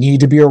that need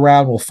to be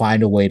around will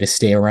find a way to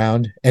stay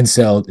around. And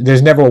so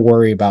there's never a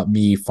worry about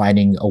me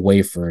finding a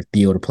way for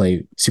Theo to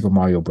play Super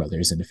Mario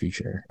Brothers in the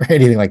future or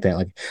anything like that.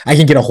 Like I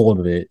can get a hold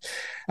of it.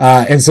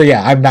 And so,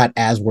 yeah, I'm not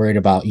as worried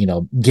about, you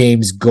know,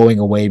 games going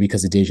away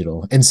because of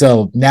digital. And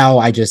so now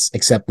I just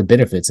accept the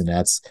benefits, and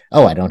that's,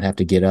 oh, I don't have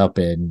to get up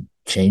and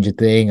change a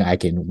thing. I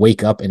can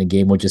wake up and a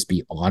game will just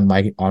be on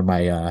my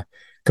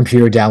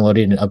computer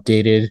downloaded and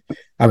updated.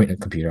 I mean, a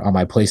computer on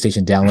my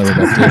PlayStation downloaded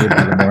and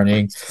updated in the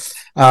morning.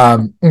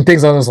 And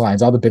things along those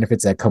lines, all the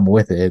benefits that come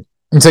with it.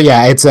 And so,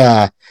 yeah, it's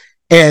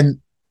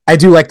and I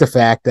do like the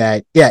fact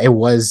that, yeah, it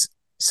was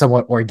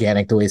somewhat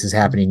organic the way this is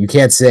happening. You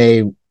can't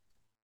say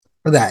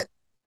that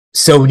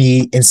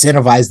Sony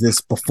incentivized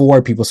this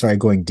before people started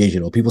going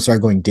digital. People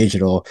started going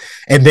digital,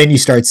 and then you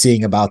start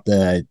seeing about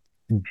the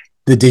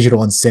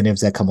digital incentives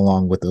that come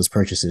along with those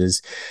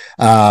purchases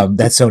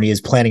that Sony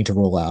is planning to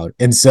roll out.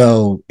 And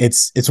so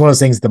it's one of those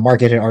things the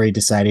market had already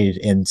decided,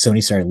 and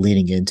Sony started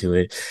leaning into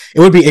it.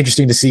 It would be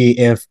interesting to see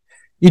if,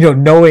 you know,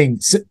 knowing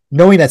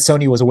that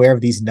Sony was aware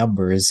of these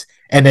numbers,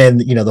 and then,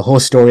 you know, the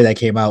whole story that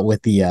came out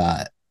with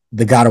the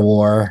God of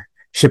War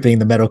shipping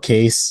the metal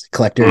case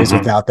collectors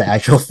without the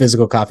actual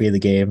physical copy of the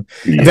game.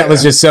 Yeah. That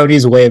was just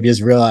Sony's way of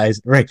just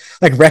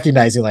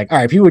recognizing like, all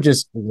right, people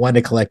just want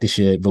to collect the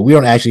shit, but we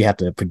don't actually have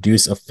to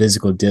produce a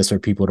physical disc for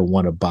people to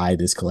want to buy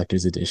this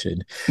collector's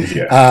edition.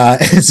 Yeah.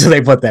 And so they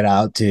put that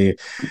out to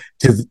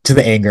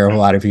the anger of a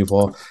lot of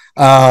people.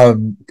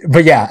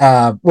 But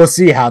yeah, we'll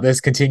see how this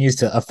continues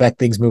to affect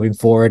things moving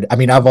forward. I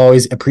mean, I've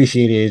always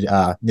appreciated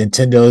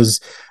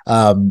Nintendo's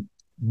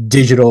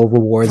digital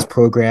rewards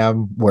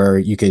program, where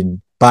you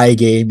can buy a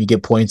game, you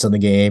get points on the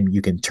game, you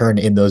can turn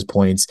in those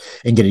points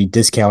and get a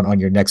discount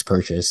on your next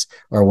purchase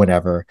or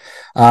whatever.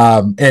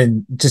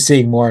 And just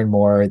seeing more and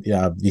more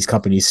these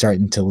companies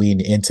starting to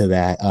lean into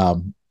that,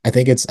 I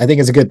think it's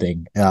a good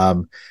thing.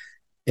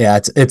 Yeah,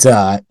 it's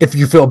if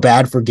you feel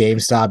bad for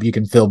GameStop, you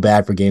can feel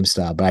bad for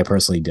GameStop, but I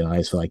personally don't. I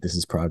just feel like this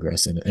is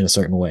progress in a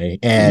certain way.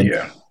 And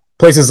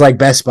places like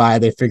Best Buy,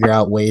 they figure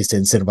out ways to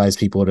incentivize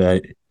people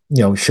to,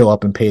 you know, show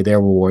up and pay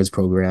their rewards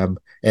program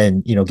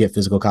and, you know, get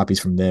physical copies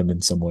from them in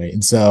some way.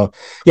 And so,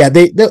 yeah,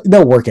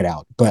 they'll work it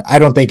out, but I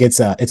don't think it's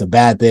a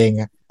bad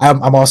thing.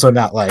 I'm also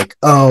not like,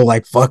 oh,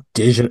 like fuck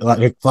digital,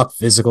 like fuck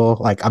physical.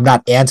 Like I'm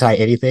not anti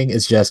anything.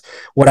 It's just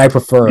what I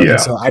prefer. Yeah.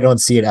 And so I don't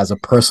see it as a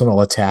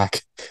personal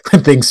attack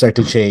when things start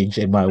to change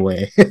in my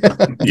way.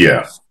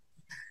 Yeah.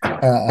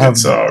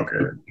 It's all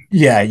good.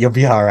 Yeah, you'll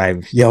be all right.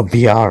 You'll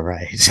be all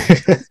right.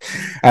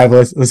 All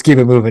right, let's keep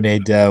it moving,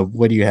 Nate.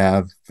 What do you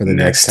have for the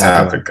next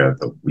topic of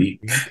the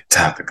week?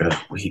 Topic of the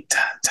week.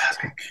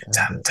 Topic.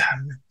 I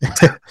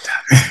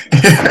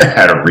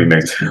had a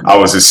remix. I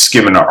was just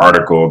skimming an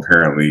article.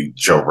 Apparently,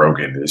 Joe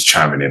Rogan is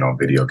chiming in on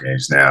video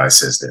games now. It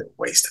says they're a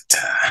waste of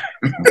time.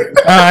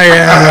 Oh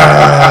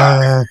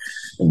yeah.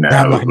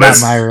 Not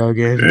my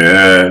Rogan.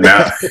 Yeah.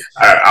 Now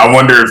I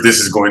wonder if this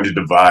is going to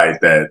divide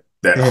that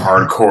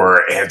hardcore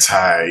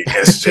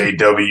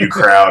anti-SJW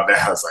crowd.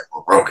 Now it's like,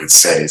 well, Rogan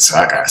said it, so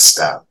I gotta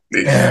stop.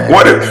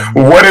 What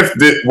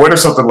if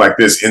something like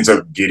this ends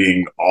up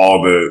getting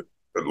all the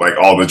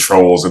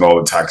trolls and all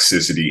the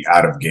toxicity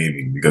out of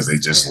gaming because they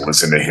just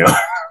listen to him?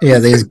 Yeah,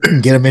 they just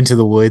get him into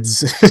the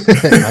woods.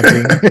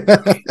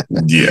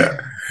 Yeah.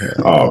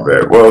 Oh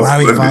man. Well,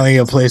 finally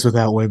a place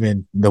without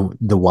women, the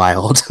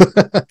wild.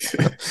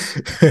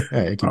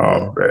 Right,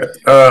 oh man.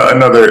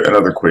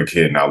 Another quick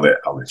hit, and I'll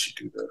let you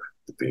do the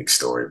big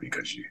story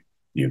because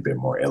you've been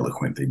more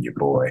eloquent than your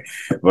boy.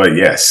 But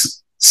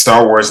yes,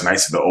 Star Wars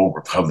Knights of the Old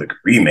Republic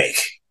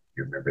remake.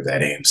 You remember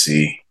that,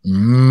 AMC?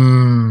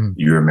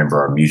 You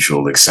remember our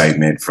mutual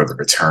excitement for the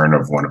return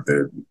of one of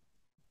the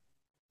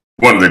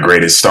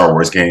greatest Star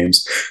Wars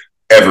games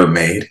ever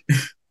made.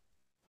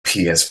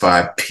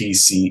 PS5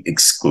 PC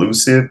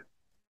exclusive.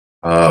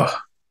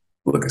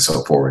 Looking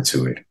so forward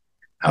to it.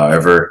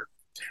 However,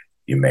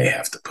 you may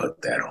have to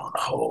put that on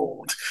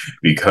hold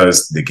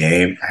because the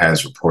game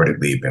has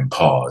reportedly been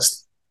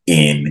paused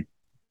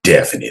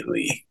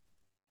indefinitely.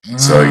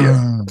 So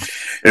yeah,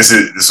 this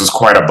was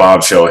quite a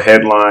bombshell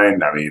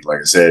headline. I mean, like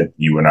I said,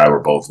 you and I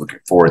were both looking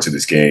forward to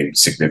this game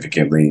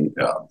significantly.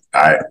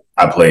 I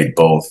played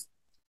both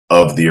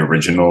of the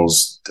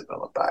originals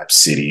developed by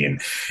Obsidian,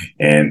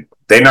 and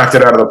they knocked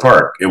it out of the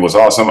park. It was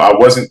awesome. I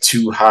wasn't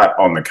too hot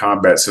on the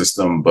combat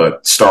system,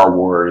 but Star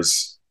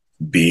Wars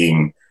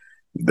being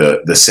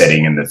the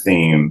setting and the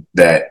theme,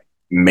 that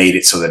made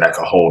it so that I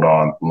could hold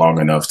on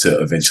long enough to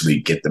eventually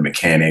get the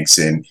mechanics,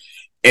 and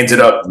ended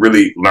up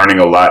really learning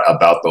a lot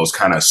about those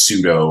kind of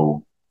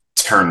pseudo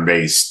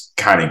turn-based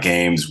kind of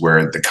games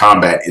where the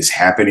combat is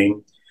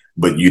happening,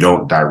 but you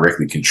don't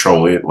directly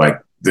control it. Like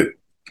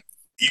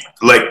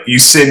like you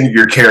send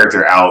your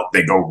character out,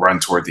 they go run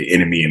toward the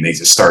enemy, and they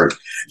just start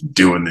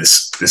doing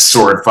this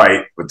sword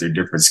fight with their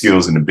different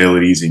skills and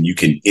abilities, and you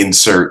can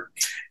insert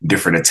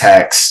different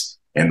attacks,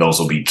 and those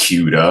will be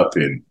queued up,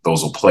 and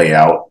those will play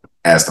out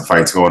as the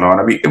fight's going on.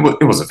 I mean,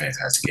 it was a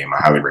fantastic game. I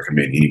highly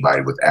recommend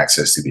anybody with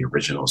access to the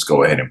originals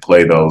go ahead and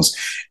play those.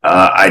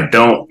 I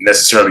don't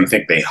necessarily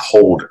think they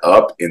hold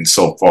up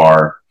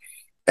insofar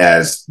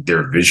as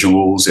their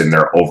visuals and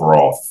their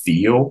overall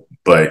feel,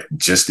 but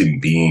just in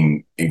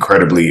being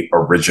incredibly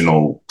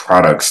original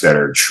products that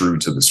are true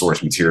to the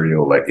source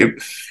material. Like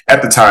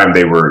at the time,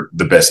 they were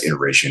the best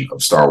iteration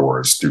of Star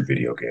Wars through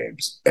video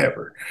games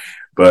ever.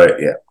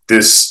 But yeah,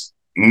 this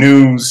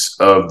news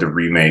of the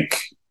remake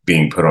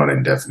being put on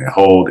indefinite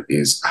hold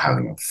is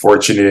highly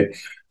unfortunate.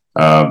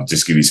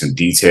 Just give you some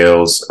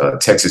details.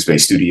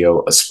 Texas-based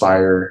studio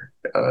Aspyr,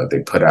 they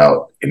put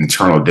out an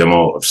internal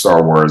demo of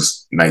Star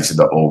Wars Knights of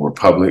the Old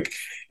Republic,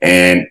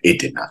 and it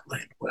did not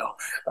land well.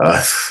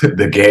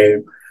 The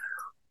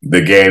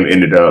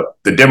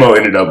demo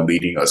ended up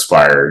leading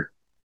Aspyr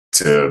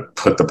to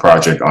put the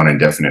project on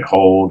indefinite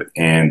hold,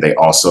 and they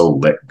also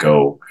let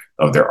go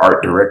of their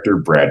art director,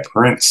 Brad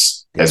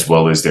Prince, as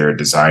well as their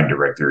design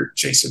director,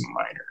 Jason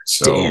Miner.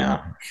 So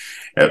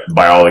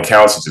by all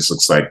accounts, it just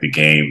looks like the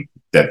game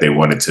that they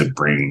wanted to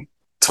bring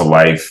to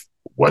life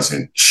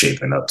wasn't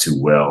shaping up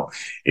too well.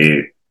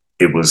 It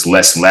was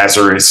less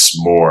Lazarus,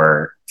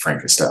 more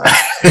Frankenstein.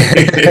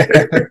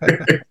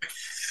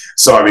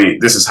 So, I mean,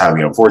 this is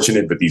highly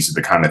unfortunate, but these are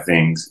the kind of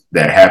things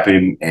that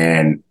happen.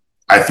 And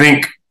I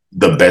think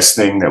the best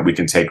thing that we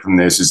can take from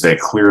this is that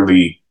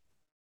clearly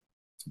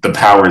the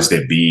powers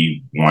that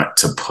be want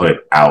to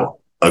put out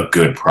a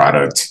good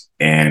product,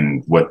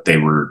 and what they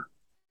were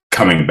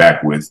coming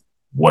back with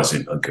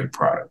wasn't a good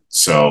product.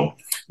 So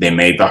they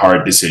made the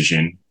hard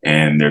decision,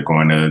 and they're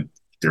going to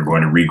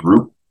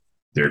regroup.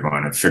 They're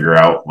going to figure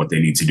out what they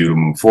need to do to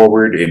move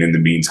forward. And in the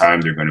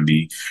meantime, they're going to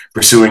be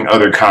pursuing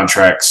other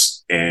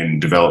contracts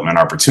and development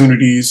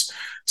opportunities.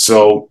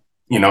 So,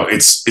 you know,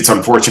 it's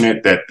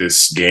unfortunate that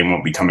this game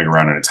won't be coming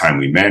around in a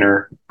timely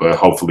manner, but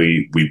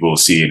hopefully we will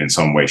see it in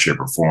some way, shape,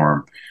 or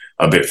form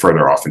a bit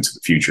further off into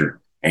the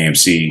future.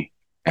 AMC,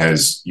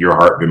 has your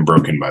heart been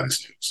broken by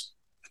this news?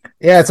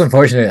 Yeah, it's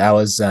unfortunate. I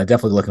was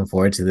definitely looking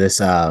forward to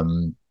this.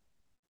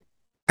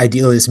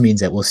 Ideally, this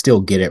means that we'll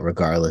still get it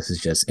regardless. It's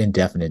just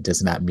indefinite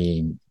does not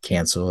mean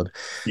canceled.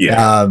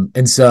 Yeah.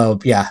 And so,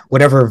 yeah,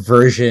 whatever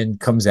version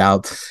comes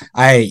out,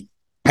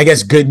 I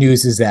guess good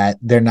news is that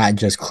they're not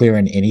just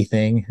clearing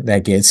anything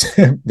that gets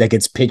that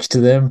gets pitched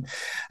to them.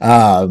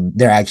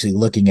 They're actually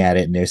looking at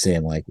it and they're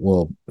saying like,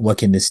 well, what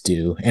can this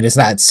do? And it's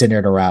not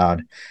centered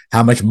around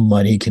how much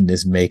money can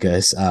this make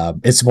us.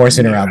 It's more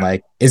centered around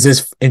like, is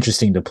this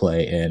interesting to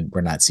play? And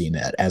we're not seeing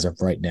that as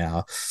of right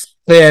now.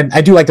 And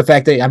I do like the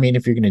fact that, I mean,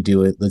 if you're going to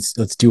do it, let's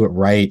do it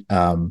right.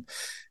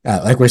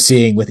 Like we're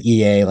seeing with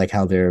EA, like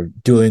how they're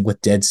doing with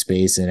Dead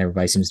Space, and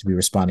everybody seems to be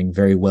responding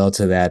very well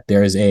to that.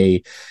 There's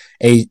a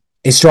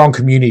strong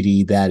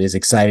community that is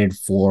excited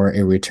for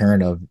a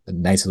return of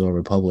Knights of the Old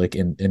Republic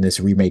in this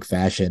remake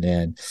fashion,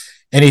 and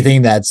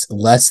anything that's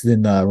less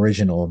than the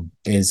original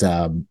is,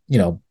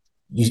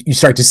 you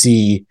start to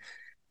see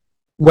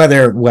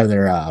whether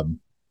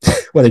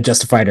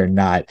justified or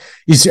not,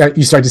 you start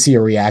to see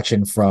a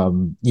reaction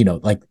from,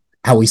 like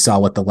how we saw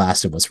with the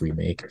Last of Us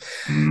remake.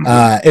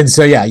 And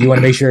so, yeah, you want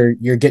to make sure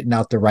you're getting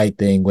out the right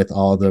thing with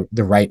all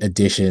the right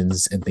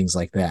additions and things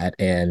like that.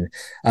 And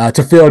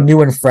to feel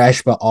new and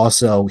fresh, but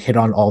also hit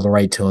on all the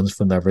right tones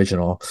from the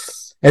original.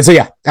 And so,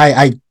 yeah,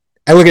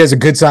 I look at it as a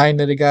good sign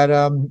that it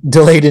got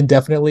delayed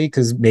indefinitely,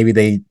 because maybe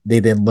they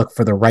then look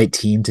for the right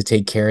team to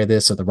take care of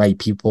this, or the right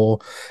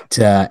people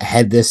to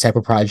head this type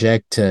of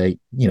project to,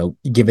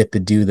 give it the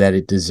due that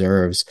it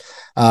deserves.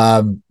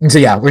 And so,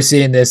 yeah, we're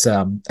seeing this.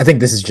 I think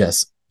this is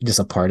just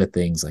a part of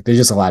things. Like, there's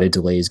just a lot of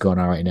delays going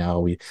on right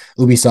now.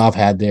 Ubisoft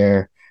had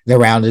their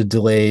round of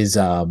delays,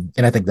 and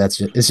I think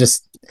it's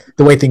just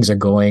the way things are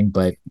going,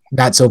 but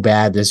not so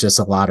bad. There's just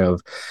a lot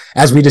of,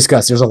 as we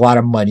discussed, there's a lot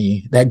of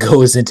money that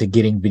goes into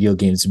getting video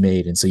games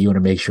made, and so you want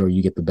to make sure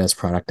you get the best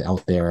product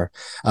out there,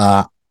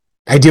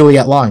 ideally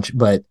at launch,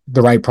 but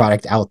the right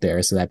product out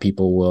there so that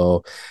people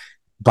will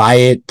buy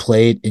it,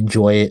 play it,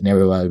 enjoy it, and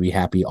everybody will be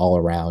happy all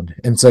around.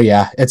 And so,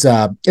 yeah, it's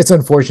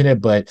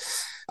unfortunate, but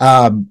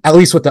at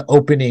least with the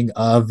opening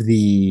of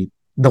the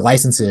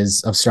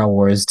licenses of Star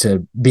Wars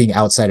to being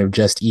outside of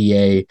just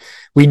EA,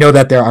 we know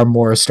that there are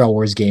more Star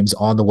Wars games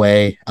on the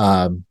way.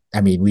 I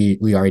mean,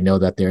 we already know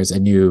that there's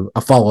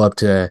a follow-up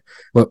to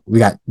what we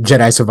got,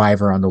 Jedi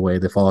Survivor on the way,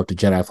 the follow-up to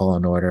Jedi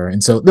Fallen Order.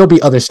 And so there'll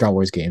be other Star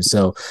Wars games.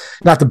 So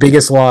not the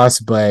biggest loss,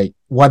 but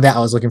one that I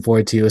was looking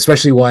forward to,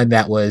 especially one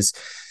that was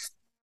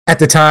at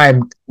the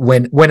time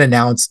when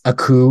announced a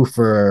coup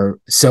for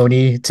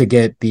Sony to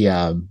get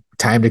the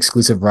timed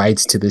exclusive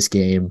rights to this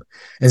game.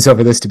 And so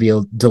for this to be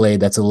delayed,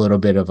 that's a little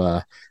bit of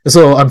it's a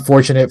little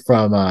unfortunate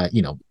from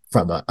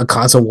from a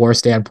console war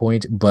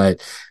standpoint,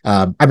 but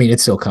I mean,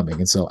 it's still coming,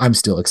 and so I'm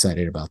still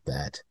excited about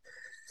that.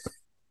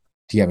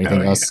 Do you have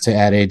anything else to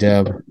add,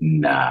 A-Dub?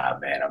 Nah,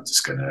 man, I'm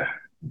just gonna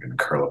I'm gonna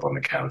curl up on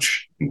the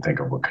couch and think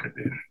of what could have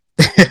been.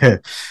 All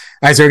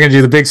right, so we're gonna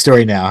do the big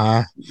story now,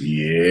 huh?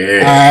 Yeah.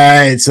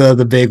 All right, so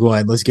the big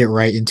one. Let's get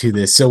right into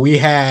this. So we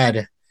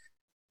had,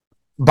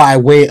 by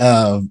way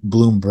of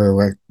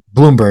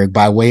Bloomberg,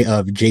 by way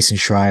of Jason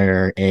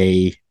Schreier,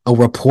 a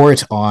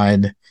report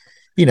on,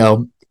 you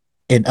know,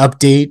 an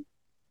update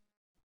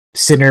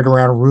centered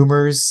around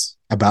rumors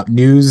about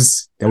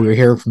news that we were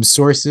hearing from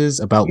sources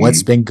about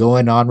what's been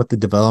going on with the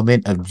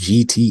development of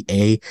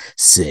GTA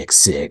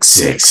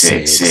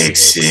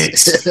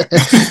 666.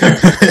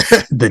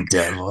 The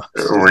devil.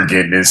 We're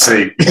getting in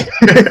sync.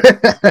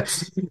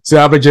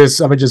 So I'm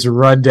gonna just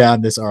run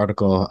down this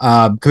article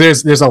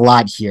because there's a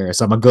lot here.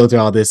 So I'm gonna go through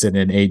all this in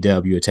an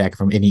AW attack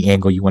from any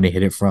angle you want to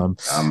hit it from.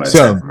 I'm gonna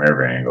attack from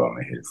every angle I'm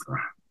gonna hit it from.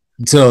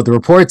 So the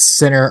reports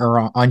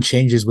center on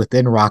changes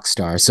within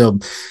Rockstar. So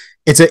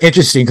it's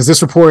interesting because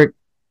this report,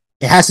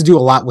 it has to do a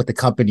lot with the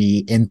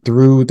company, and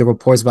through the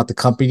reports about the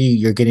company,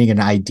 you're getting an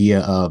idea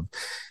of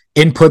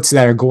inputs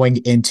that are going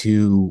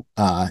into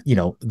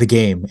the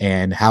game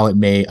and how it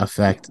may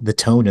affect the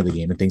tone of the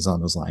game and things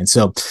along those lines.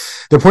 So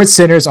the report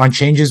centers on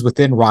changes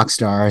within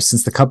Rockstar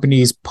since the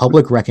company's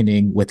public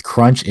reckoning with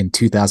crunch in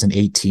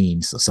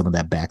 2018. So some of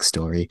that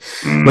backstory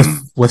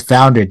with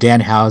founder Dan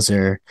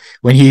Houser,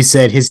 when he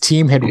said his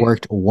team had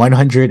worked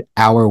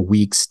 100-hour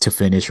weeks to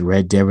finish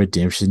Red Dead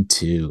Redemption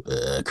 2.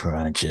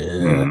 Crunch.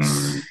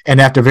 And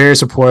after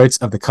various reports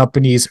of the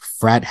company's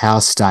frat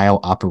house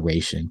style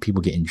operation,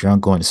 people getting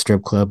drunk, going to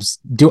strip clubs,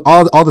 do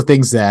all the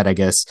things that I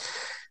guess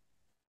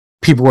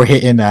people were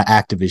hitting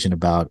Activision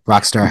about.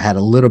 Rockstar had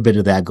a little bit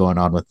of that going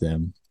on with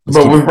them.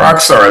 But with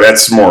Rockstar,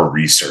 that's more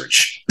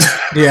research.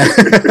 Yeah.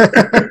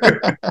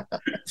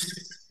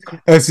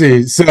 Let's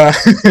see. So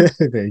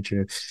very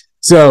true.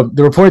 So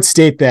the reports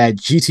state that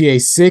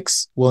GTA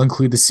 6 will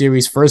include the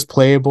series' first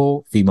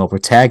playable female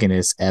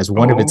protagonist as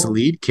one of its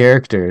lead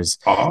characters.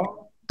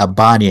 A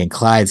Bonnie and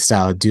Clyde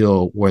style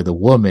duo where the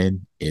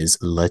woman is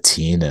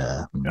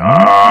Latina.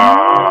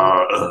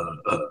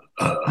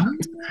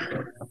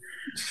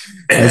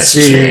 Let's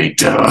see.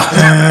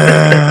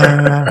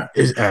 Are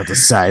the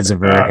sides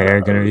of her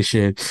hair gonna be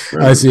shit?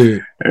 Let's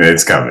see.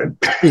 It's coming.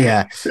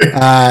 Yeah.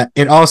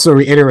 It also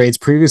reiterates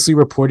previously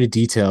reported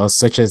details,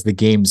 such as the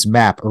game's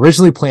map,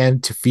 originally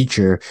planned to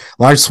feature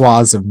large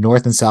swaths of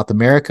North and South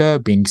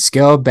America, being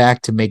scaled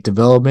back to make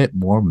development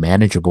more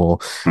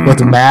manageable. With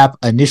the map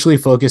initially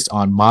focused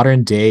on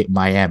modern-day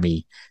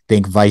Miami,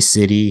 think Vice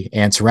City,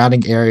 and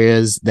surrounding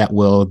areas that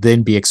will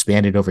then be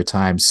expanded over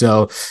time.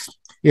 So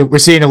we're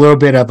seeing a little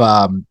bit of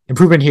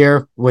improvement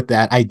here with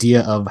that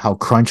idea of how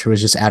crunch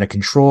was just out of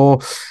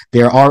control.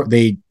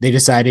 They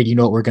decided,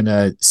 we're going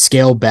to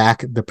scale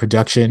back the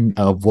production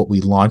of what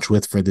we launch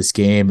with for this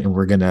game, and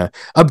we're going to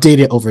update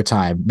it over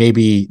time.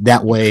 Maybe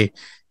that way,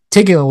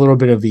 taking a little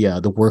bit of the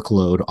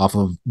workload off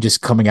of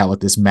just coming out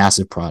with this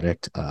massive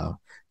product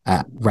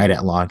right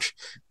at launch.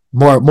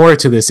 More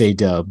to this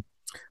A-dub.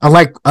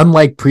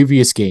 Unlike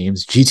previous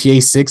games,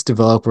 GTA 6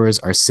 developers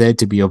are said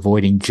to be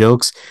avoiding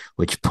jokes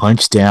which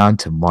punch down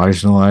to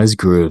marginalized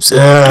groups. Why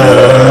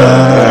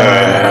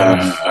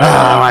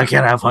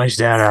can't I punch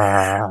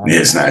down?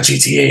 It's not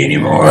GTA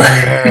anymore.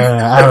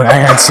 I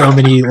had so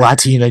many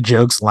Latina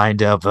jokes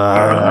lined up.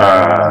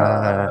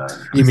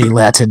 You mean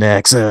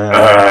Latinx?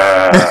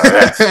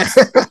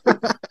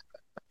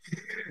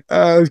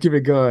 Let's keep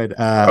it going.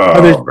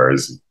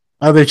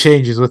 Other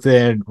changes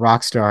within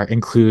Rockstar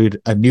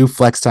include a new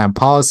flex time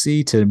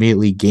policy to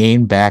immediately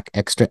gain back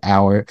extra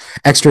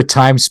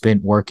time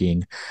spent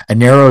working, a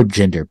narrow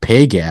gender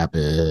pay gap,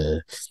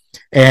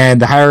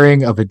 and the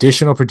hiring of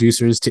additional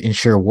producers to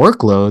ensure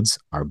workloads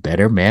are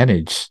better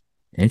managed.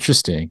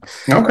 Interesting.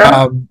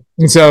 Okay.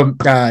 And so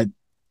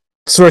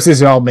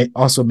sources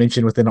also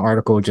mentioned within the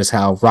article just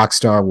how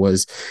Rockstar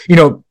was,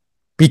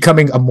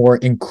 becoming a more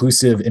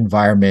inclusive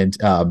environment,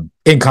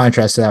 in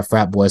contrast to that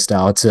frat boy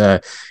style, to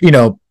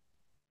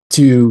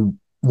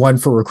one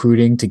for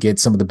recruiting, to get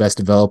some of the best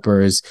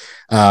developers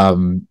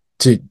to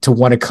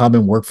want to come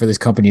and work for this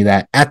company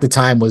that at the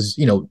time was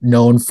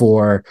known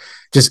for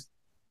just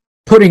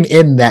putting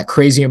in that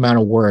crazy amount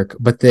of work,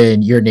 but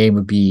then your name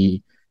would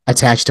be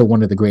attached to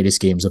one of the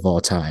greatest games of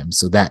all time.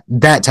 So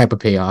that type of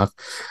payoff,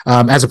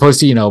 as opposed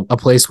to a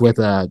place with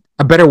a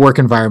better work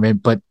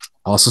environment, but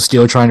also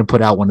still trying to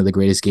put out one of the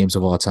greatest games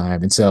of all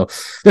time. And so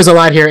there's a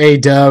lot here.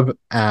 A-dub,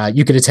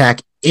 you could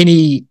attack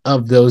any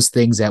of those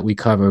things that we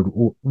covered.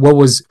 What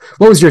was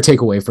your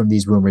takeaway from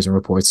these rumors and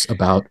reports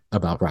about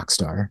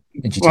Rockstar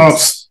and GTA? Well,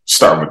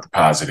 start with the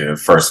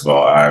positive. First of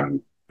all,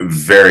 I'm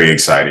very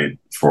excited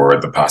for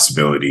the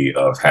possibility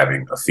of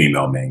having a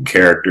female main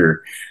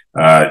character.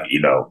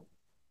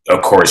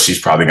 Of course,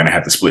 she's probably going to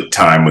have to split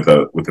time with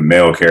a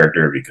male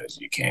character because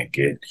you can't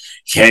get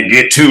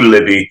too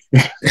lippy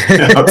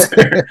out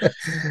there.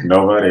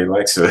 Nobody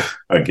likes a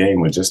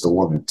game with just a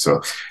woman. So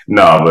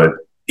no, but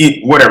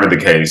whatever the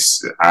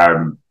case,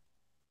 I'm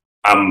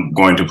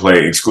going to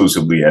play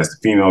exclusively as the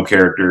female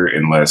character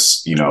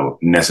unless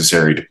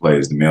necessary to play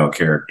as the male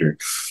character.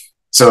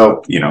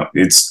 So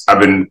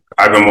I've been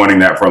wanting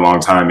that for a long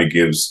time. It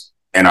gives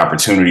an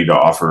opportunity to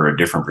offer a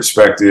different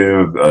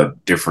perspective,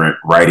 different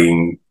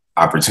writing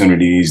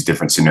opportunities,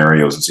 different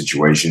scenarios and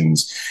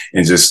situations,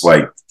 and just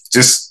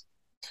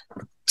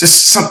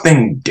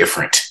something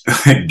different.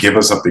 Give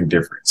us something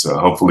different. So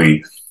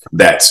hopefully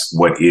that's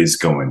what is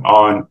going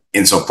on.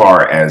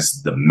 Insofar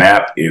as the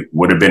map, it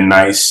would have been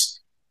nice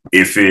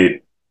if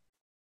it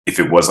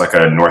was like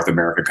a North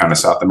America kind of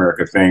South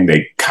America thing.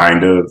 They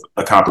kind of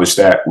accomplished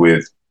that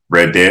with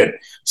Red Dead.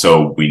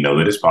 So we know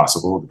that it's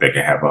possible. They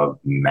can have a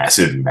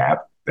massive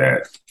map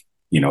that,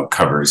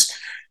 covers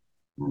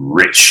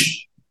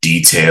rich,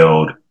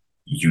 detailed,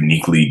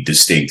 uniquely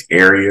distinct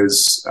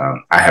areas.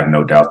 I have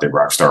no doubt that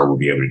Rockstar will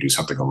be able to do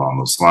something along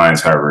those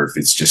lines. However, if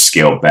it's just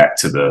scaled back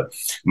to the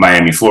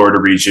Miami,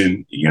 Florida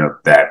region,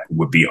 that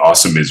would be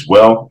awesome as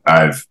well.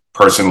 I've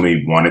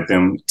personally wanted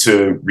them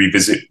to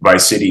revisit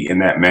Vice City in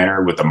that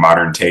manner with a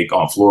modern take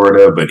on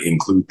Florida, but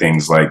include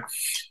things like,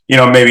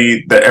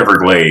 maybe the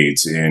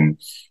Everglades and,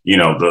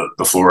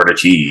 the Florida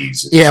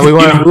Keys. Yeah, we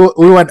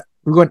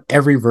want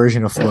every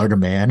version of Florida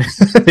Man,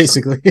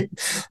 basically.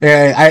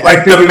 Yeah,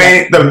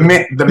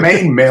 the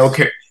main male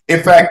character.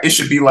 In fact, it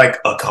should be like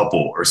a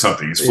couple or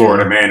something. It's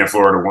Florida Man and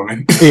Florida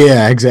Woman.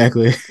 Yeah,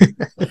 exactly.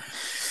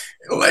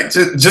 Like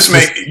just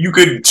you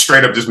could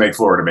straight up just make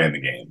Florida Man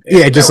the game.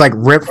 Yeah, just like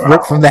rip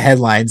from the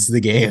headlines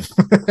the game.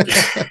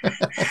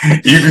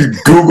 You can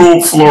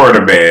Google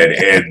Florida Man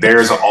and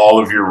there's all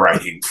of your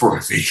writing for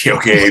a video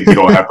game. You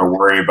don't have to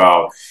worry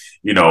about,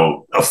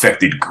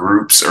 affected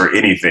groups or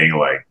anything.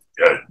 Like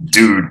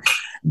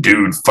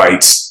dude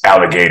fights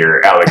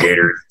alligator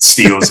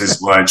steals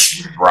his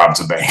lunch, robs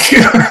a bank.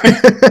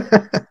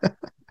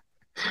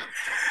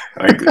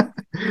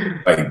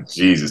 like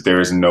Jesus, there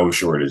is no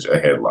shortage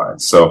of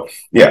headlines. So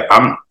yeah,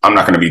 I'm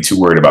not going to be too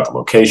worried about the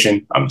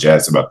location. I'm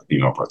jazzed about the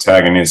female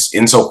protagonist.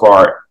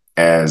 Insofar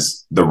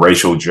as the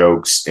racial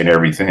jokes and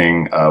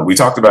everything, we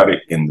talked about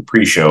it in the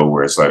pre-show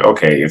where it's like,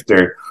 okay, if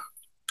they're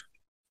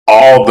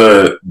all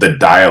the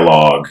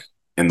dialogue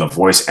and the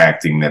voice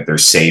acting that they're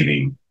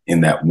saving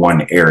in that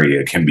one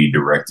area can be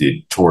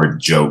directed toward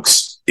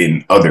jokes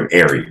in other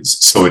areas.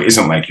 So it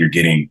isn't like you're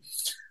getting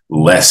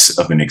less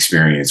of an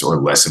experience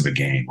or less of a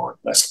game or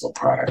less of a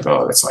product.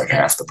 Oh, that's like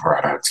half the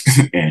product.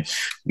 And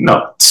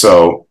no.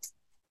 So,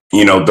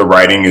 the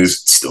writing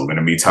is still going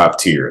to be top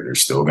tier. They're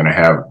still going to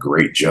have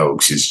great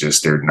jokes. It's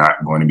just they're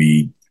not going to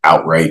be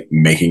outright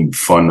making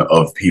fun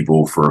of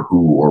people for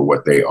who or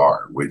what they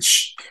are,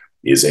 which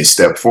is a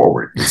step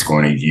forward. It's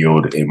going to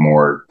yield a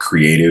more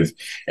creative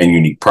and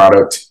unique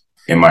product,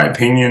 in my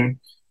opinion.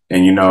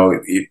 And,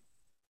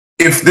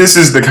 if this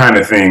is the kind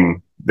of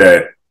thing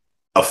that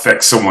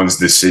affect someone's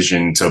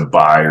decision to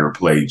buy or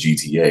play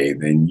GTA,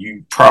 then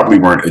you probably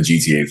weren't a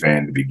GTA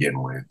fan to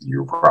begin with.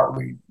 You're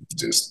probably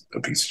just a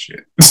piece of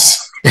shit.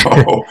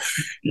 So,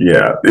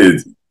 yeah,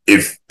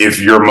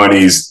 if your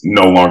money's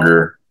no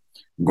longer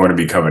going to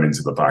be coming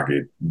into the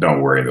pocket,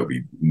 don't worry, there'll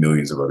be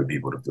millions of other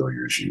people to fill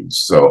your shoes.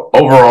 So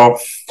overall,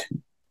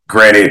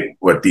 granted,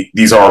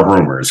 these are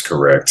rumors,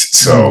 correct?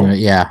 So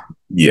yeah.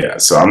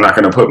 So I'm not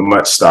going to put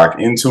much stock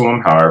into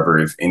them. However,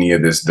 if any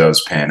of this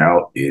does pan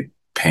out, it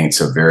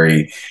paints a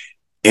very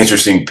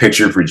interesting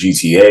picture for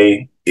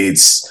GTA.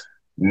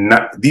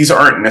 These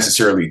aren't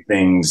necessarily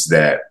things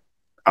that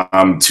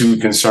I'm too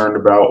concerned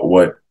about.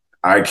 What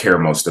I care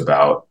most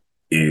about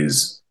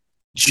is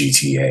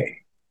GTA,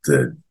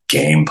 the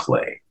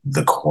gameplay,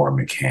 the core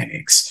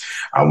mechanics.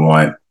 I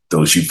want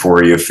those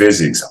Euphoria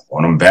physics. I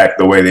want them back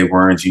the way they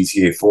were in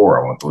GTA 4.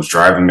 I want those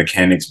driving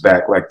mechanics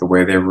back like the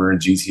way they were in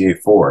GTA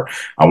 4.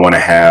 I want to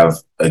have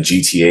a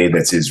GTA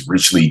that's as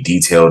richly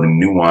detailed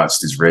and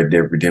nuanced as Red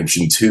Dead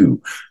Redemption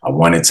 2. I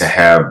want it to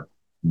have,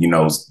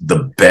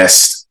 the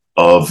best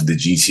of the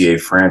GTA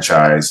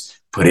franchise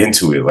put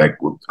into it. Like,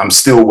 I'm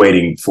still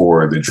waiting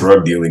for the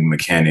drug dealing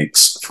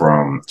mechanics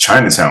from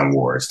Chinatown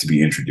Wars to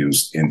be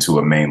introduced into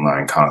a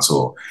mainline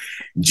console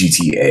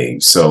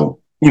GTA. So,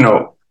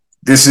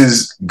 this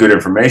is good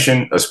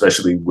information,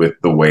 especially with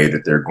the way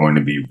that they're going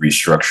to be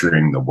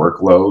restructuring the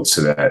workload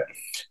so that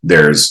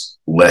there's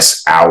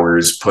less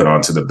hours put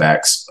onto the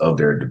backs of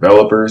their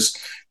developers.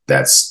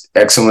 That's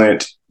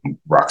excellent.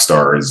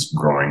 Rockstar is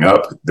growing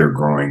up. They're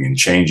growing and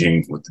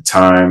changing with the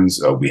times.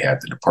 We had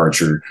the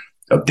departure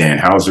of Dan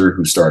Houser,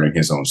 who's starting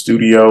his own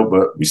studio,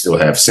 but we still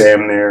have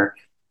Sam there,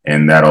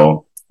 and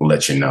that'll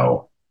let you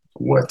know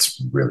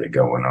what's really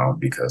going on,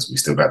 because we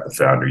still got the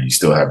founder. You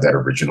still have that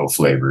original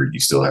flavor. You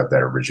still have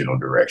that original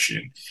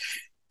direction.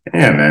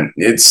 Yeah, man,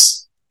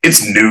 it's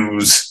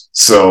news.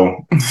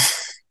 So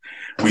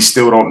we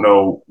still don't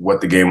know what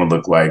the game will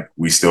look like.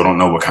 We still don't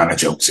know what kind of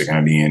jokes are going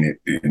to be in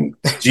it. In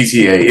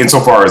GTA,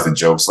 insofar as the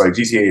jokes, like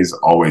GTA has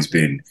always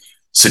been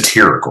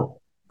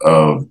satirical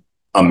of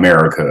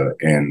America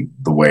and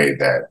the way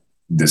that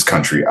this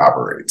country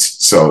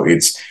operates. So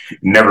it's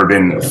never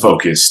been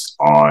focused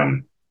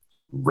on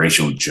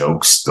racial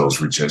jokes. Those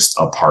were just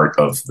a part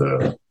of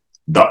the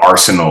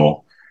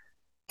arsenal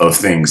of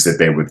things that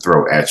they would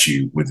throw at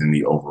you within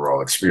the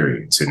overall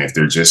experience. And if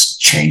they're just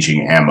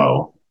changing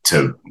ammo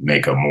to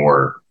make a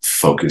more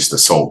focused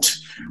assault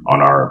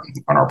on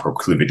our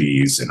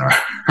proclivities and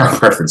our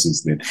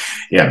preferences, then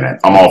yeah, man,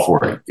 I'm all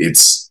for it.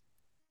 It's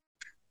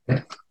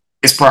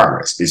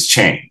progress, it's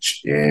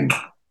change, and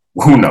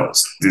who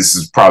knows? This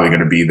is probably going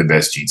to be the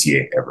best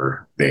GTA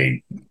ever.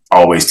 They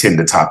always tend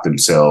to top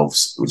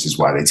themselves, which is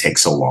why they take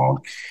so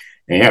long.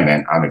 And yeah,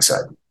 man, I'm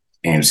excited.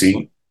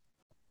 AMC.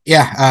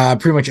 Yeah,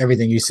 pretty much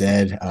everything you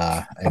said,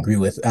 I agree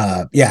with.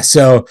 Yeah,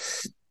 so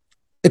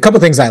a couple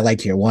things I like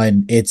here.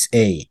 One, it's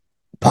a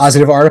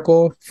positive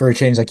article for a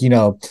change, like,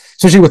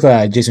 especially with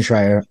Jason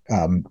Schreier.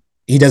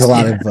 He does a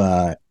lot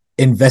of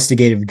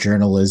investigative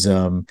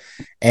journalism,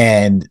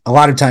 and a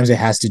lot of times it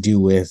has to do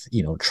with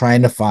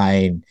trying to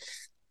find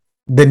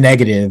the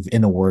negative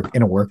in a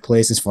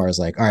workplace, as far as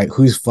like, all right,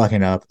 who's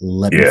fucking up,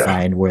 let me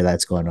find where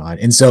that's going on.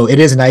 And so it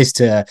is nice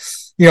to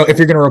if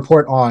you're going to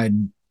report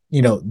on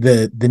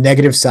the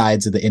negative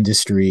sides of the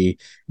industry,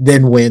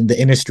 then when the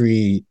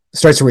industry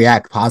starts to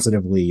react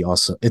positively,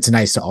 also it's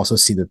nice to also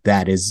see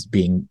that is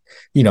being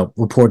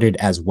reported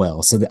as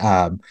well. So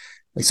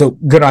so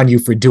good on you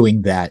for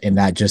doing that, and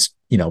not just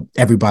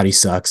everybody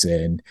sucks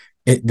and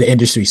the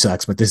industry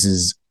sucks, but this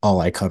is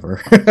all I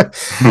cover.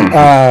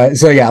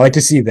 So yeah, I like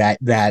to see that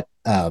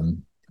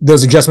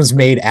those adjustments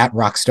made at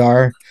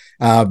Rockstar,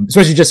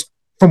 especially just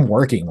from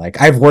working. Like,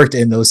 I've worked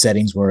in those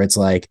settings where it's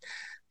like,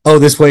 oh,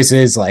 this place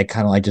is like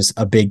kind of like just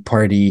a big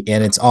party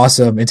and it's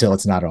awesome until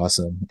it's not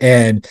awesome.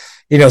 And,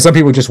 some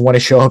people just want to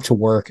show up to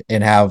work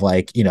and have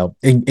like,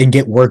 and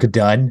get work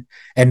done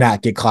and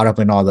not get caught up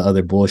in all the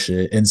other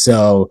bullshit. And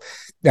so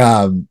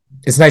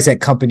it's nice that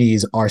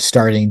companies are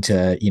starting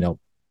to,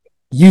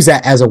 use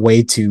that as a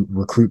way to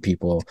recruit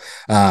people.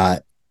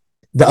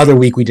 The other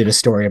week we did a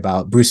story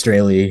about Bruce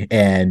Straley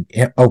and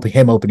him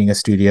opening a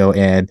studio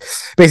and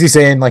basically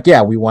saying like,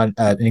 yeah, we want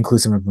an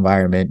inclusive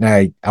environment.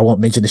 And I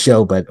won't mention the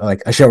show, but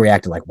like a show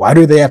reacted like, why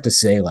do they have to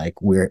say like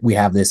we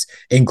have this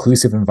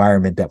inclusive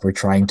environment that we're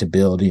trying to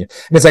build? And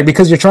it's like,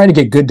 because you're trying to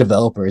get good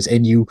developers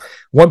and you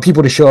want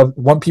people to show up,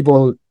 want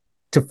people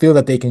to feel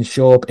that they can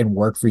show up and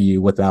work for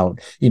you without,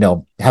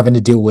 having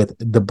to deal with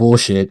the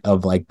bullshit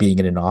of like being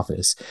in an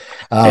office.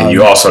 And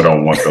you also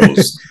don't want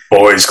those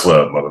boys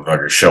club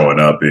motherfuckers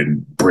showing up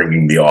and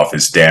bringing the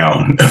office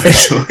down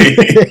eventually.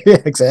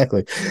 Yeah,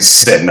 exactly.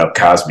 Setting up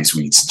Cosby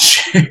suites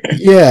and shit.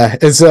 Yeah.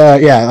 It's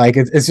like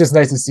it's just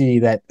nice to see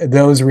that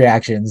those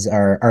reactions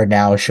are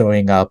now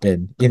showing up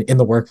in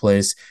the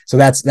workplace. So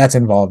that's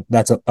involved.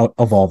 That's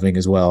evolving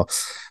as well.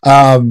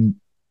 And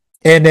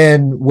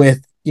then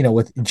with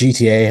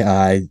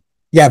GTA,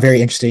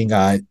 very interesting.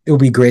 It will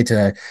be great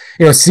to,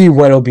 see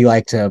what it'll be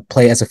like to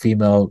play as a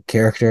female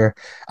character.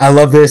 I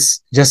love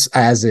this just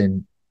as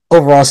an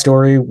overall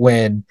story.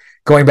 When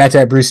going back to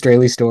that Bruce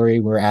Straley story,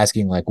 we're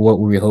asking like, what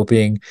were we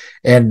hoping?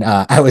 And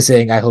I was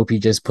saying, I hope he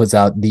just puts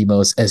out the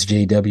most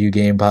SJW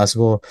game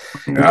possible,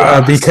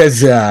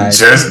 because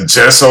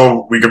just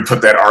so we can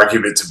put that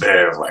argument to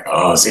bed. Like,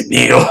 oh, is it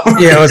Neil?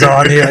 Yeah, it was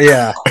all Neil.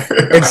 Yeah.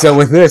 And so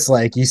with this,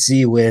 like you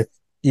see with,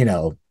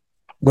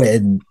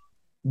 when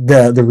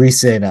the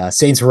recent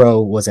Saints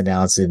Row was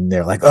announced and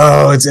they're like,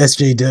 oh, it's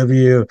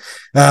SJW,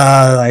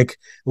 like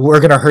we're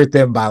gonna hurt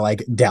them by like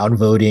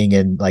downvoting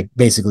and like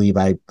basically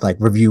by like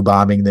review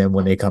bombing them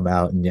when they come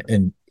out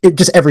and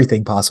just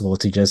everything possible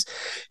to just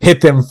hit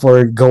them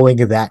for going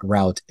that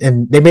route.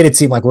 And they made it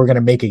seem like we're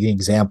gonna make an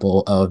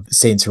example of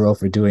Saints Row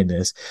for doing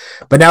this,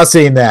 but now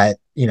saying that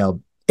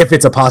if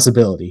it's a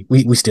possibility,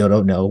 we still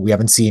don't know. We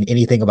haven't seen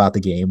anything about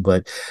the game,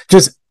 but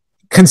just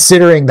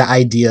considering the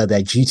idea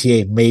that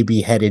GTA may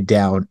be headed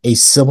down a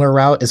similar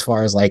route as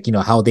far as like,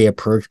 how they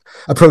approach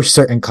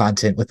certain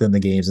content within the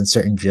games and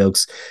certain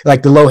jokes,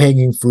 like the low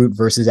hanging fruit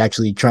versus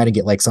actually trying to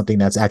get like something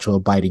that's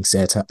actual biting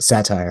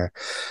satire.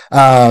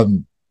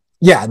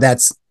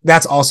 That's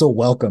also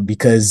welcome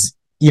because,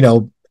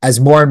 as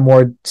more and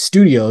more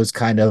studios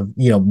kind of,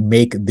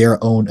 make their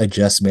own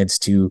adjustments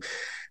to,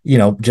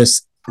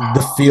 just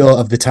the feel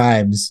of the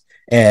times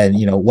and,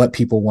 what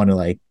people want to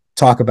like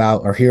talk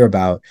about or hear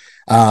about,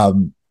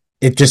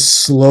 it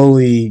just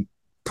slowly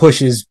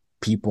pushes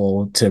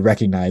people to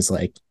recognize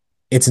like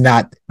it's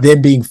not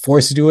them being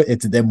forced to do it,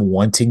 it's them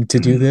wanting to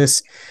do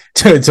this,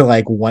 to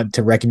like want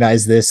to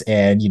recognize this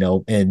and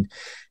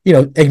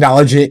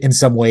acknowledge it in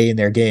some way in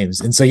their games.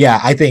 And so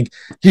I think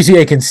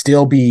GTA can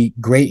still be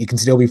great, it can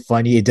still be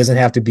funny, it doesn't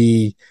have to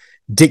be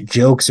dick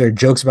jokes or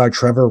jokes about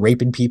Trevor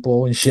raping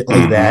people and shit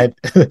like that.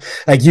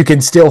 Like you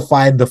can still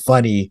find the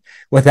funny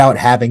without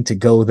having to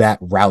go that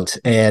route.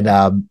 And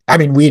I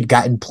mean, we had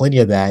gotten plenty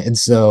of that. And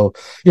so,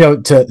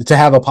 to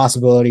have a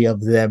possibility of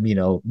them,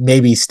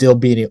 maybe still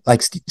being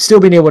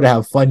able to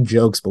have fun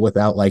jokes, but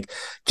without like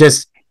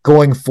just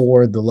going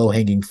for the low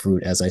hanging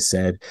fruit, as I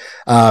said,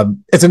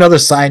 it's another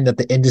sign that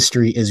the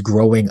industry is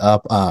growing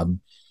up.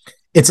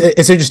 It's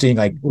interesting.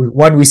 Like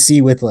one we see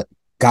with like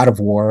God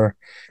of War,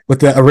 with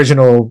the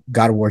original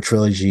God of War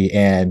trilogy,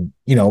 and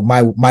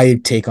my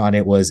take on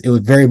it was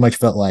very much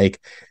felt like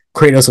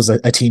Kratos was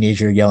a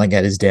teenager yelling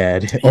at his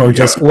dad or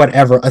just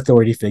whatever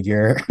authority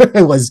figure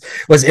was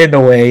in the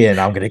way, and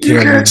I'm gonna kill you.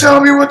 You can't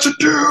tell me what to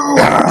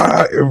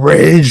do.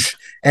 Rage.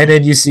 And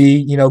then you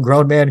see,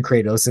 grown man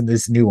Kratos in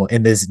this new one,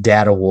 in this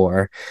data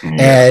war. Yeah.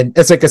 And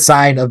it's like a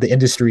sign of the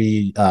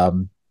industry,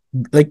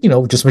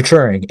 just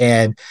maturing.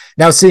 And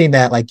now seeing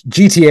that, like,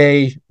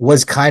 GTA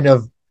was kind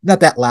of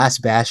not that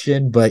last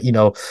bastion, but,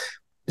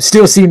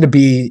 still seemed to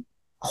be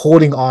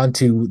holding on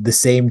to the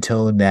same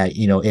tone that,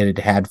 it had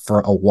had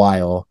for a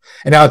while.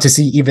 And now to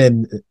see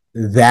even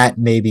that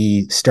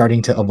maybe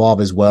starting to evolve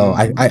as well,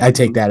 I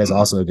take that as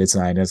also a good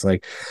sign. It's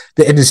like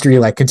the industry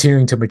like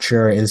continuing to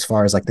mature as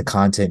far as like the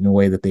content and the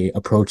way that they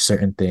approach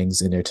certain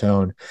things in their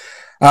tone.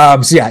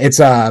 So yeah, it's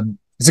a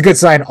good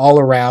sign all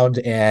around,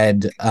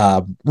 and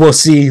we'll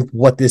see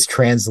what this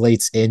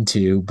translates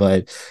into.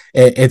 But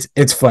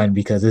it's fun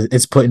because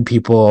it's putting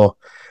people,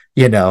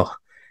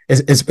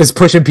 it's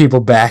pushing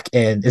people back,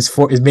 and is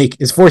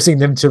forcing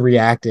them to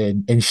react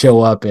and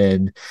show up,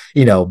 and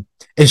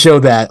and show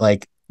that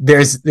like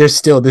there's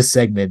still this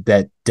segment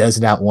that does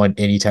not want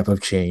any type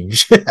of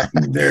change.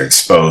 They're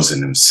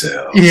exposing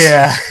themselves.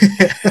 Yeah.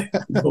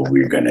 But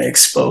we're going to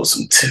expose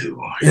them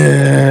too.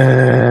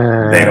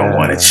 They don't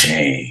want to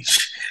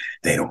change.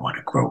 They don't want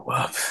to grow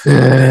up.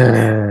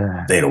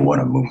 They don't want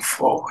to move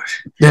forward.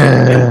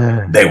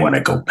 They want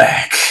to go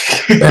back.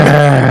 We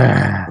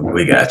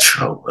got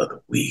Troll of the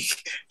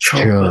Week.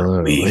 Troll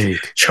of the Week.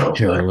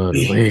 Troll of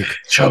the Week.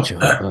 Troll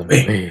of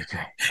the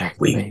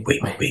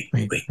Week.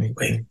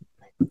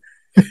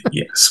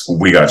 Yes,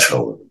 we got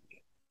Troll of the Week.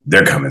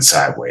 They're coming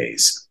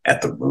sideways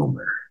at the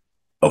rumor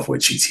of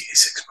what GTA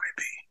 6 might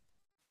be.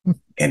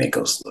 And it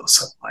goes a little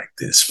something like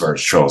this.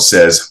 First Troll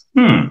says,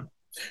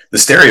 the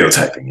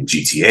stereotyping in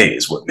GTA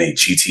is what made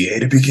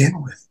GTA to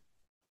begin with.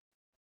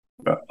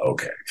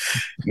 Okay.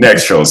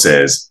 Next Troll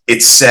says,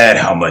 it's sad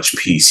how much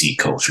PC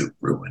culture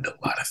ruined a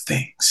lot of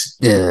things.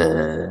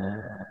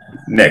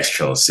 Next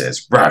Troll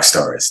says,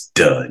 Rockstar is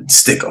done.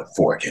 Stick a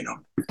fork in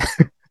them.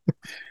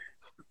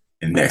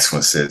 And next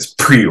one says,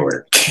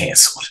 pre-order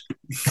canceled.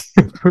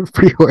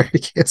 Pre-order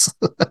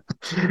canceled.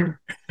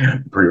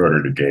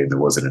 Pre-ordered a game that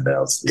wasn't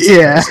announced.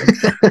 Yeah.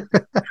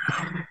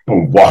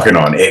 Walking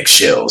on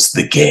eggshells,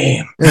 the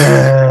game.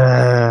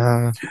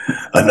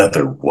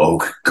 Another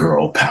woke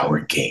girl power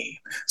game.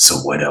 So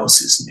what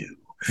else is new?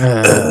 They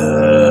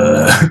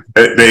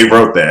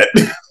wrote that.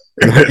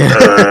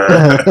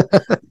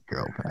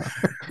 Girl power.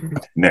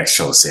 Next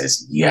show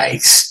says,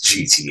 yikes,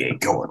 GTA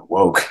going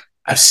woke.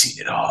 I've seen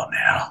it all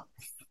now.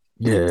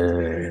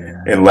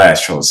 Yeah. And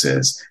last troll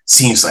says,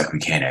 seems like we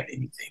can't have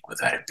anything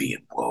without it being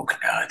woke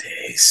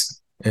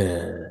nowadays.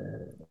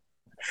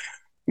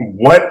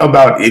 What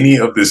about any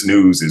of this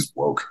news is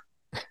woke?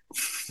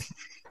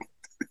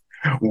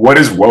 What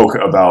is woke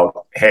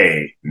about,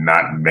 hey,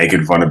 not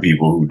making fun of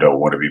people who don't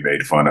want to be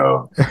made fun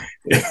of?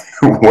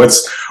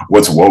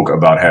 What's woke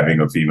about having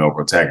a female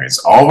protagonist?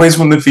 Always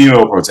when the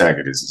female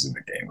protagonist is in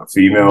the game,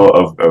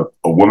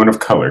 a woman of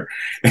color,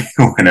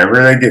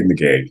 whenever they get in the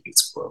game,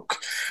 it's woke.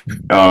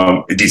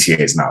 GTA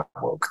is not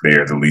woke. They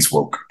are the least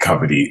woke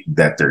company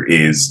that there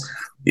is.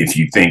 If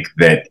you think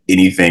that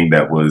anything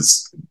that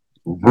was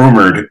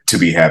rumored to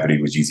be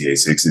happening with GTA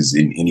 6 is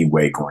in any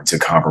way going to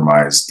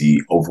compromise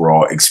the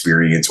overall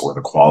experience or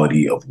the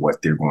quality of what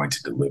they're going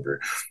to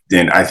deliver,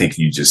 then I think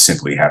you just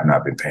simply have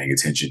not been paying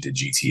attention to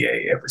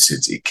GTA ever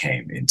since it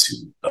came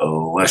into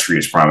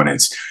illustrious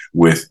prominence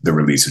with the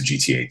release of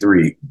GTA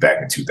 3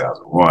 back in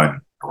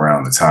 2001,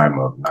 around the time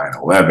of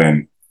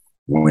 9/11,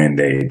 when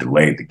they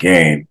delayed the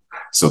game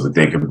so that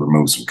they could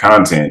remove some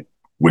content,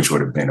 which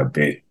would have been a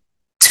bit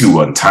too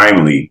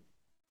untimely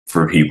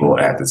for people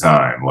at the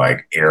time,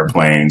 like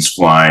airplanes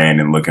flying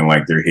and looking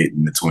like they're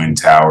hitting the Twin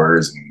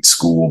Towers and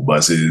school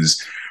buses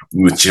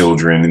with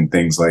children and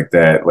things like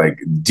that. Like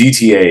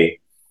GTA,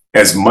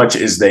 as much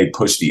as they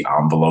push the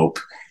envelope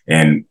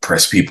and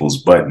press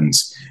people's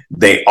buttons,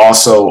 they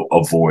also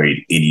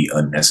avoid any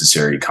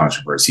unnecessary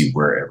controversy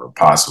wherever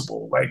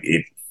possible. Like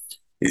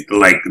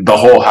like the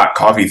whole hot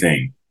coffee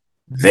thing,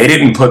 they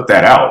didn't put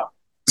that out.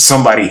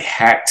 Somebody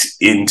hacked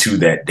into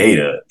that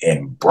data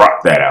and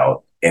brought that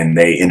out, and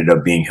they ended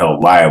up being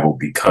held liable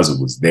because it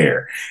was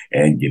there.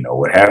 And you know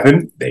what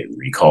happened? They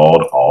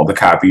recalled all the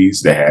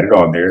copies that had it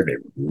on there. They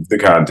removed the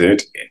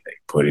content and they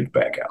put it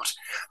back out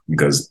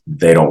because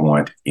they don't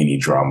want any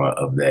drama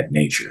of that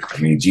nature. I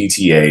mean,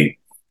 GTA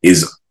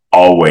is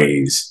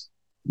always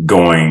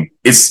going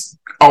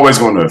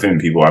to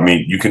offend people. I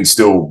mean, you can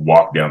still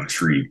walk down the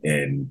street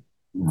and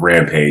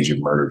rampage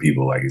and murder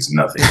people like it's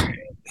nothing.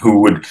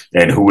 Who would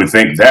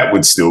think that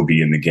would still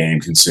be in the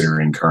game,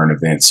 considering current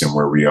events and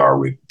where we are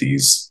with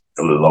these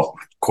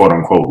quote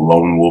unquote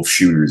lone wolf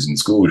shooters and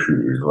school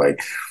shooters?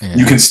 Like,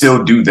 you can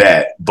still do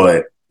that,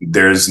 but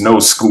there's no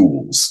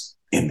schools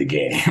in the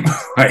game.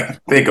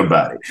 Like, think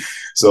about it.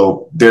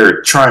 So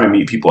they're trying to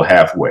meet people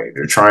halfway.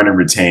 They're trying to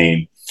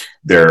retain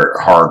their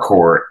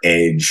hardcore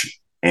edge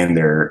and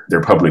their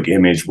public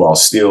image while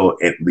still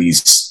at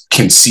least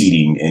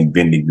conceding and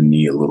bending the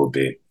knee a little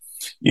bit,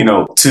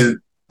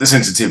 to the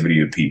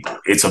sensitivity of people.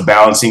 It's a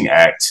balancing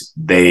act.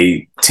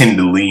 They tend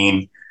to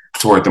lean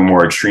toward the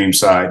more extreme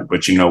side,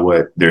 but you know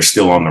what? They're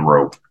still on the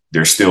rope.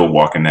 They're still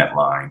walking that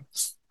line.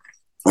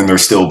 and they're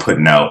still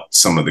putting out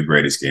some of the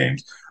greatest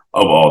games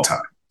of all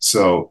time.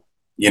 So,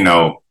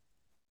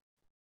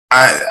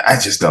 I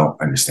just don't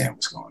understand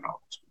what's going on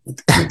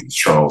with these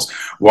trolls.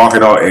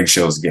 Walking on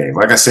eggshells game.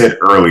 Like I said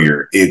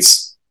earlier,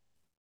 it's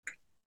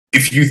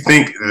if you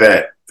think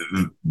that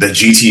the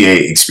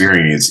GTA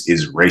experience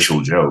is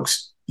racial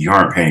jokes, you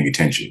aren't paying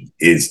attention.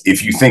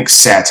 If you think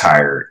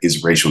satire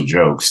is racial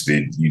jokes,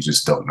 then you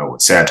just don't know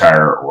what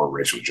satire or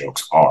racial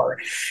jokes are.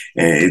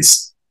 And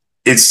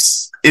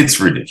it's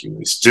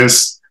ridiculous.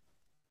 Just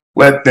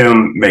let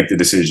them make the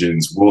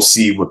decisions. We'll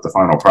see what the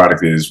final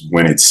product is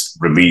when it's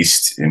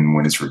released and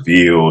when it's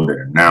revealed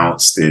and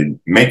announced, and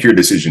make your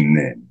decision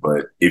then.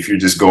 But if you're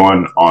just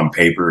going on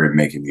paper and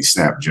making these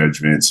snap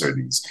judgments or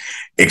these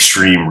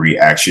extreme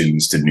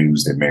reactions to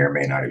news that may or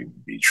may not even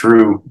be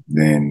true,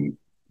 then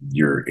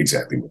you're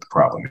exactly what the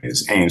problem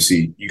is.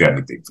 AMC, you got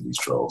anything for these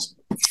trolls?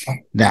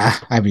 Nah,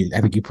 I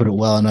think you put it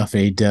well enough,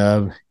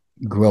 A-Dub.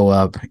 Grow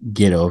up,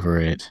 get over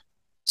it.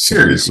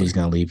 Seriously. She's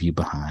going to leave you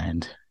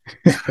behind.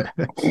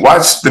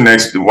 Watch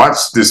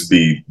this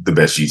be the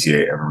best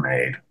GTA ever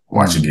made.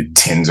 Watch it get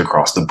 10s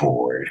across the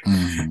board.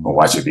 Or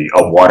watch it be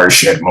a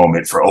watershed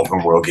moment for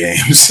open world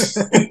games.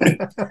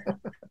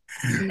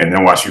 And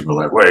then watch people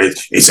like,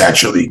 wait, it's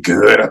actually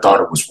good. I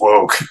thought it was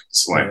woke.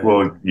 It's like,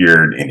 well,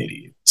 you're an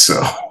idiot.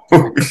 So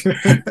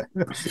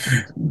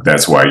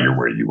that's why you're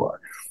where you are.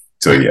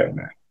 So yeah,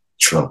 man.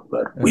 Trump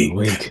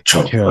weak.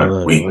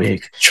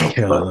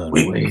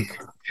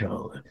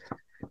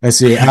 Let's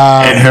see.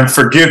 And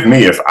forgive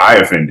me if I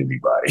offend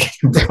anybody.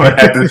 but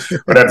at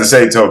the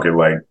same token,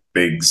 like,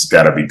 things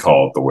gotta be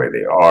called the way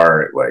they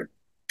are. Like,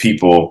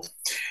 people,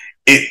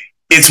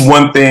 it's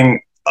one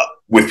thing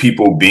with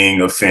people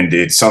being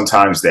offended.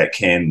 Sometimes that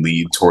can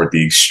lead toward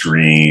the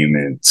extreme,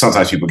 and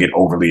sometimes people get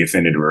overly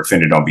offended or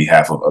offended on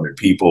behalf of other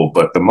people.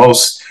 But the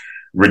most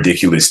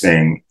ridiculous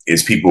thing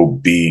is people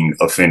being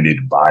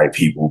offended by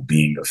people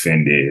being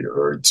offended,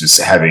 or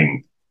just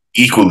having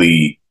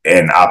equally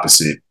and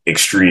opposite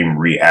extreme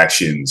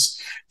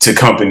reactions to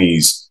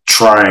companies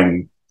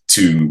trying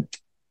to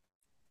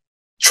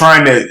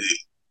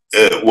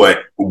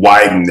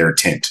widen their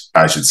tent,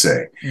 I should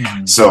say.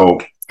 So,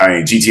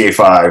 GTA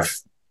 5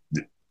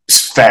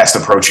 fast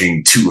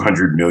approaching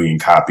 200 million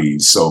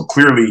copies. So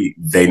clearly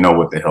they know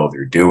what the hell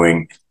they're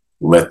doing.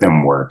 Let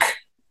them work,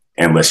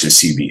 and let's just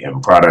see the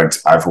end product.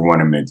 I, for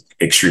one, am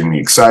extremely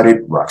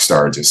excited.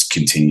 Rockstar just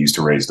continues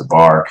to raise the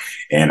bar,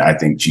 and I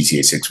think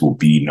GTA 6 will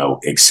be no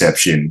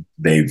exception.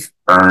 They've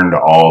earned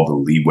all the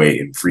leeway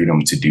and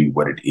freedom to do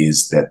what it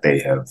is that they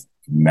have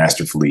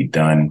masterfully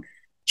done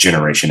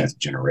generation after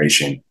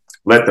generation.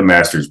 Let the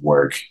masters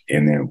work,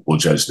 and then we'll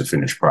judge the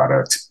finished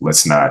product.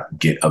 Let's not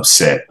get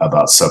upset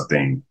about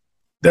something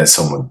that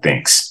someone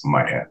thinks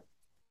might happen.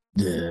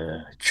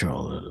 The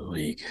troll of the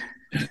week.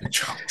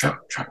 Troll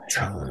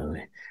of the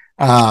week.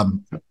 I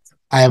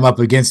am up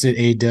against it,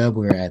 A-Dub.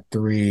 We're at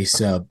 3.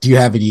 So do you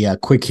have any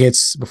quick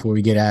hits before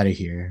we get out of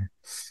here?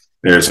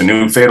 There's a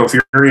new Fatal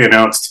Fury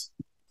announced.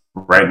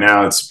 Right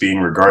now it's being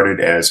regarded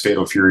as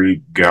Fatal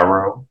Fury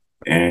Garo,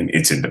 and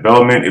it's in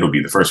development. It'll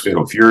be the first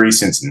Fatal Fury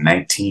since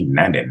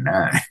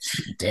 1999.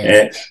 Damn.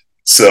 And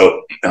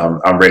so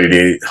I'm ready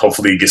to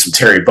hopefully get some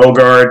Terry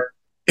Bogard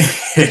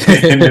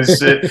in this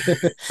shit.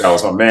 That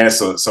was my man.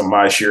 So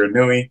my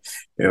Shiranui.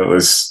 It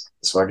was,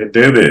 so I could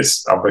do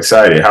this. I'm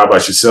excited. How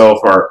about yourself?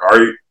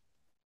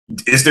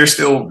 Is there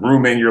still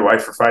room in your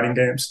life for fighting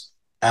games?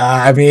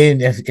 I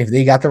mean, if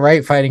they got the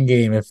right fighting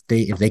game, if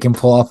they can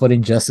pull off what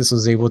Injustice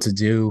was able to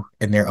do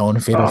in their own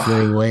Fatal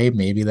Fury way,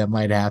 maybe that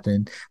might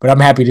happen. But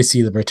I'm happy to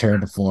see the return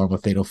to form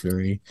of Fatal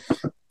Fury.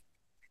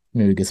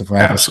 Maybe get some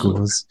rival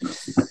schools.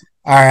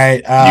 All right.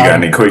 You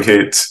got any quick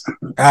hits?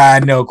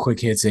 No quick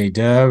hits,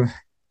 A-Dub.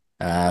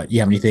 You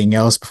have anything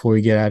else before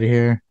we get out of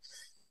here?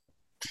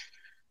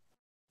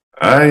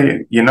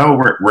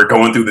 We're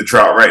going through the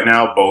drought right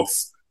now,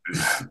 both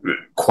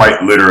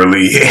quite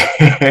literally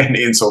and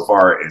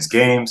insofar as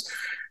games,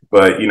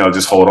 but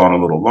just hold on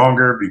a little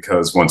longer,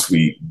 because once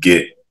we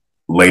get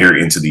later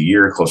into the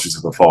year, closer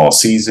to the fall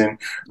season,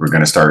 we're going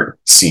to start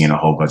seeing a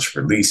whole bunch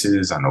of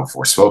releases. I know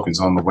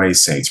Forspoken's on the way,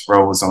 Saints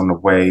Row is on the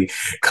way,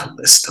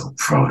 Callisto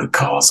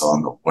Protocol's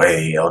on the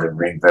way, Elden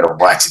Ring better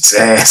watch its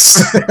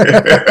ass.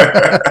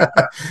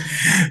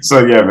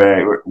 So yeah,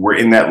 man, we're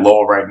in that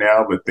lull right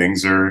now, but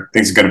things are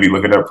going to be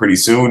looking up pretty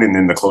soon. And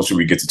then the closer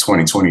we get to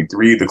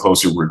 2023, the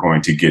closer we're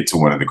going to get to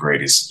one of the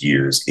greatest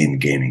years in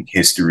gaming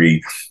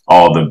history.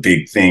 All the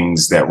big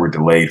things that were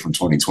delayed from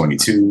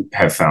 2022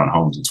 have found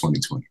homes in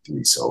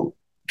 2023. So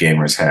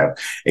gamers have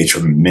a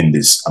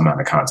tremendous amount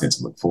of content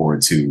to look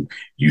forward to.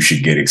 You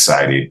should get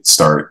excited,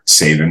 start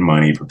saving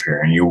money,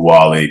 preparing your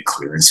wallet,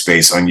 clearing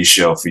space on your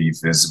shelf for your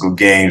physical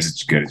games that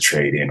you're going to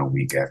trade in a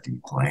week after you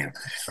play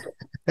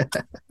them.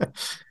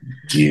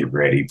 Get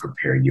ready,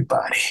 prepare your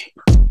body.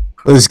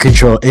 Let's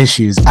control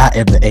issues. I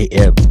am the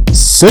AM.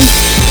 So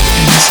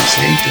this is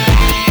A-Dub.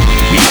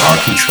 We are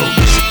control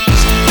issues.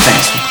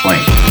 Thanks for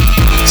playing.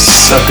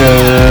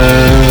 Sucker.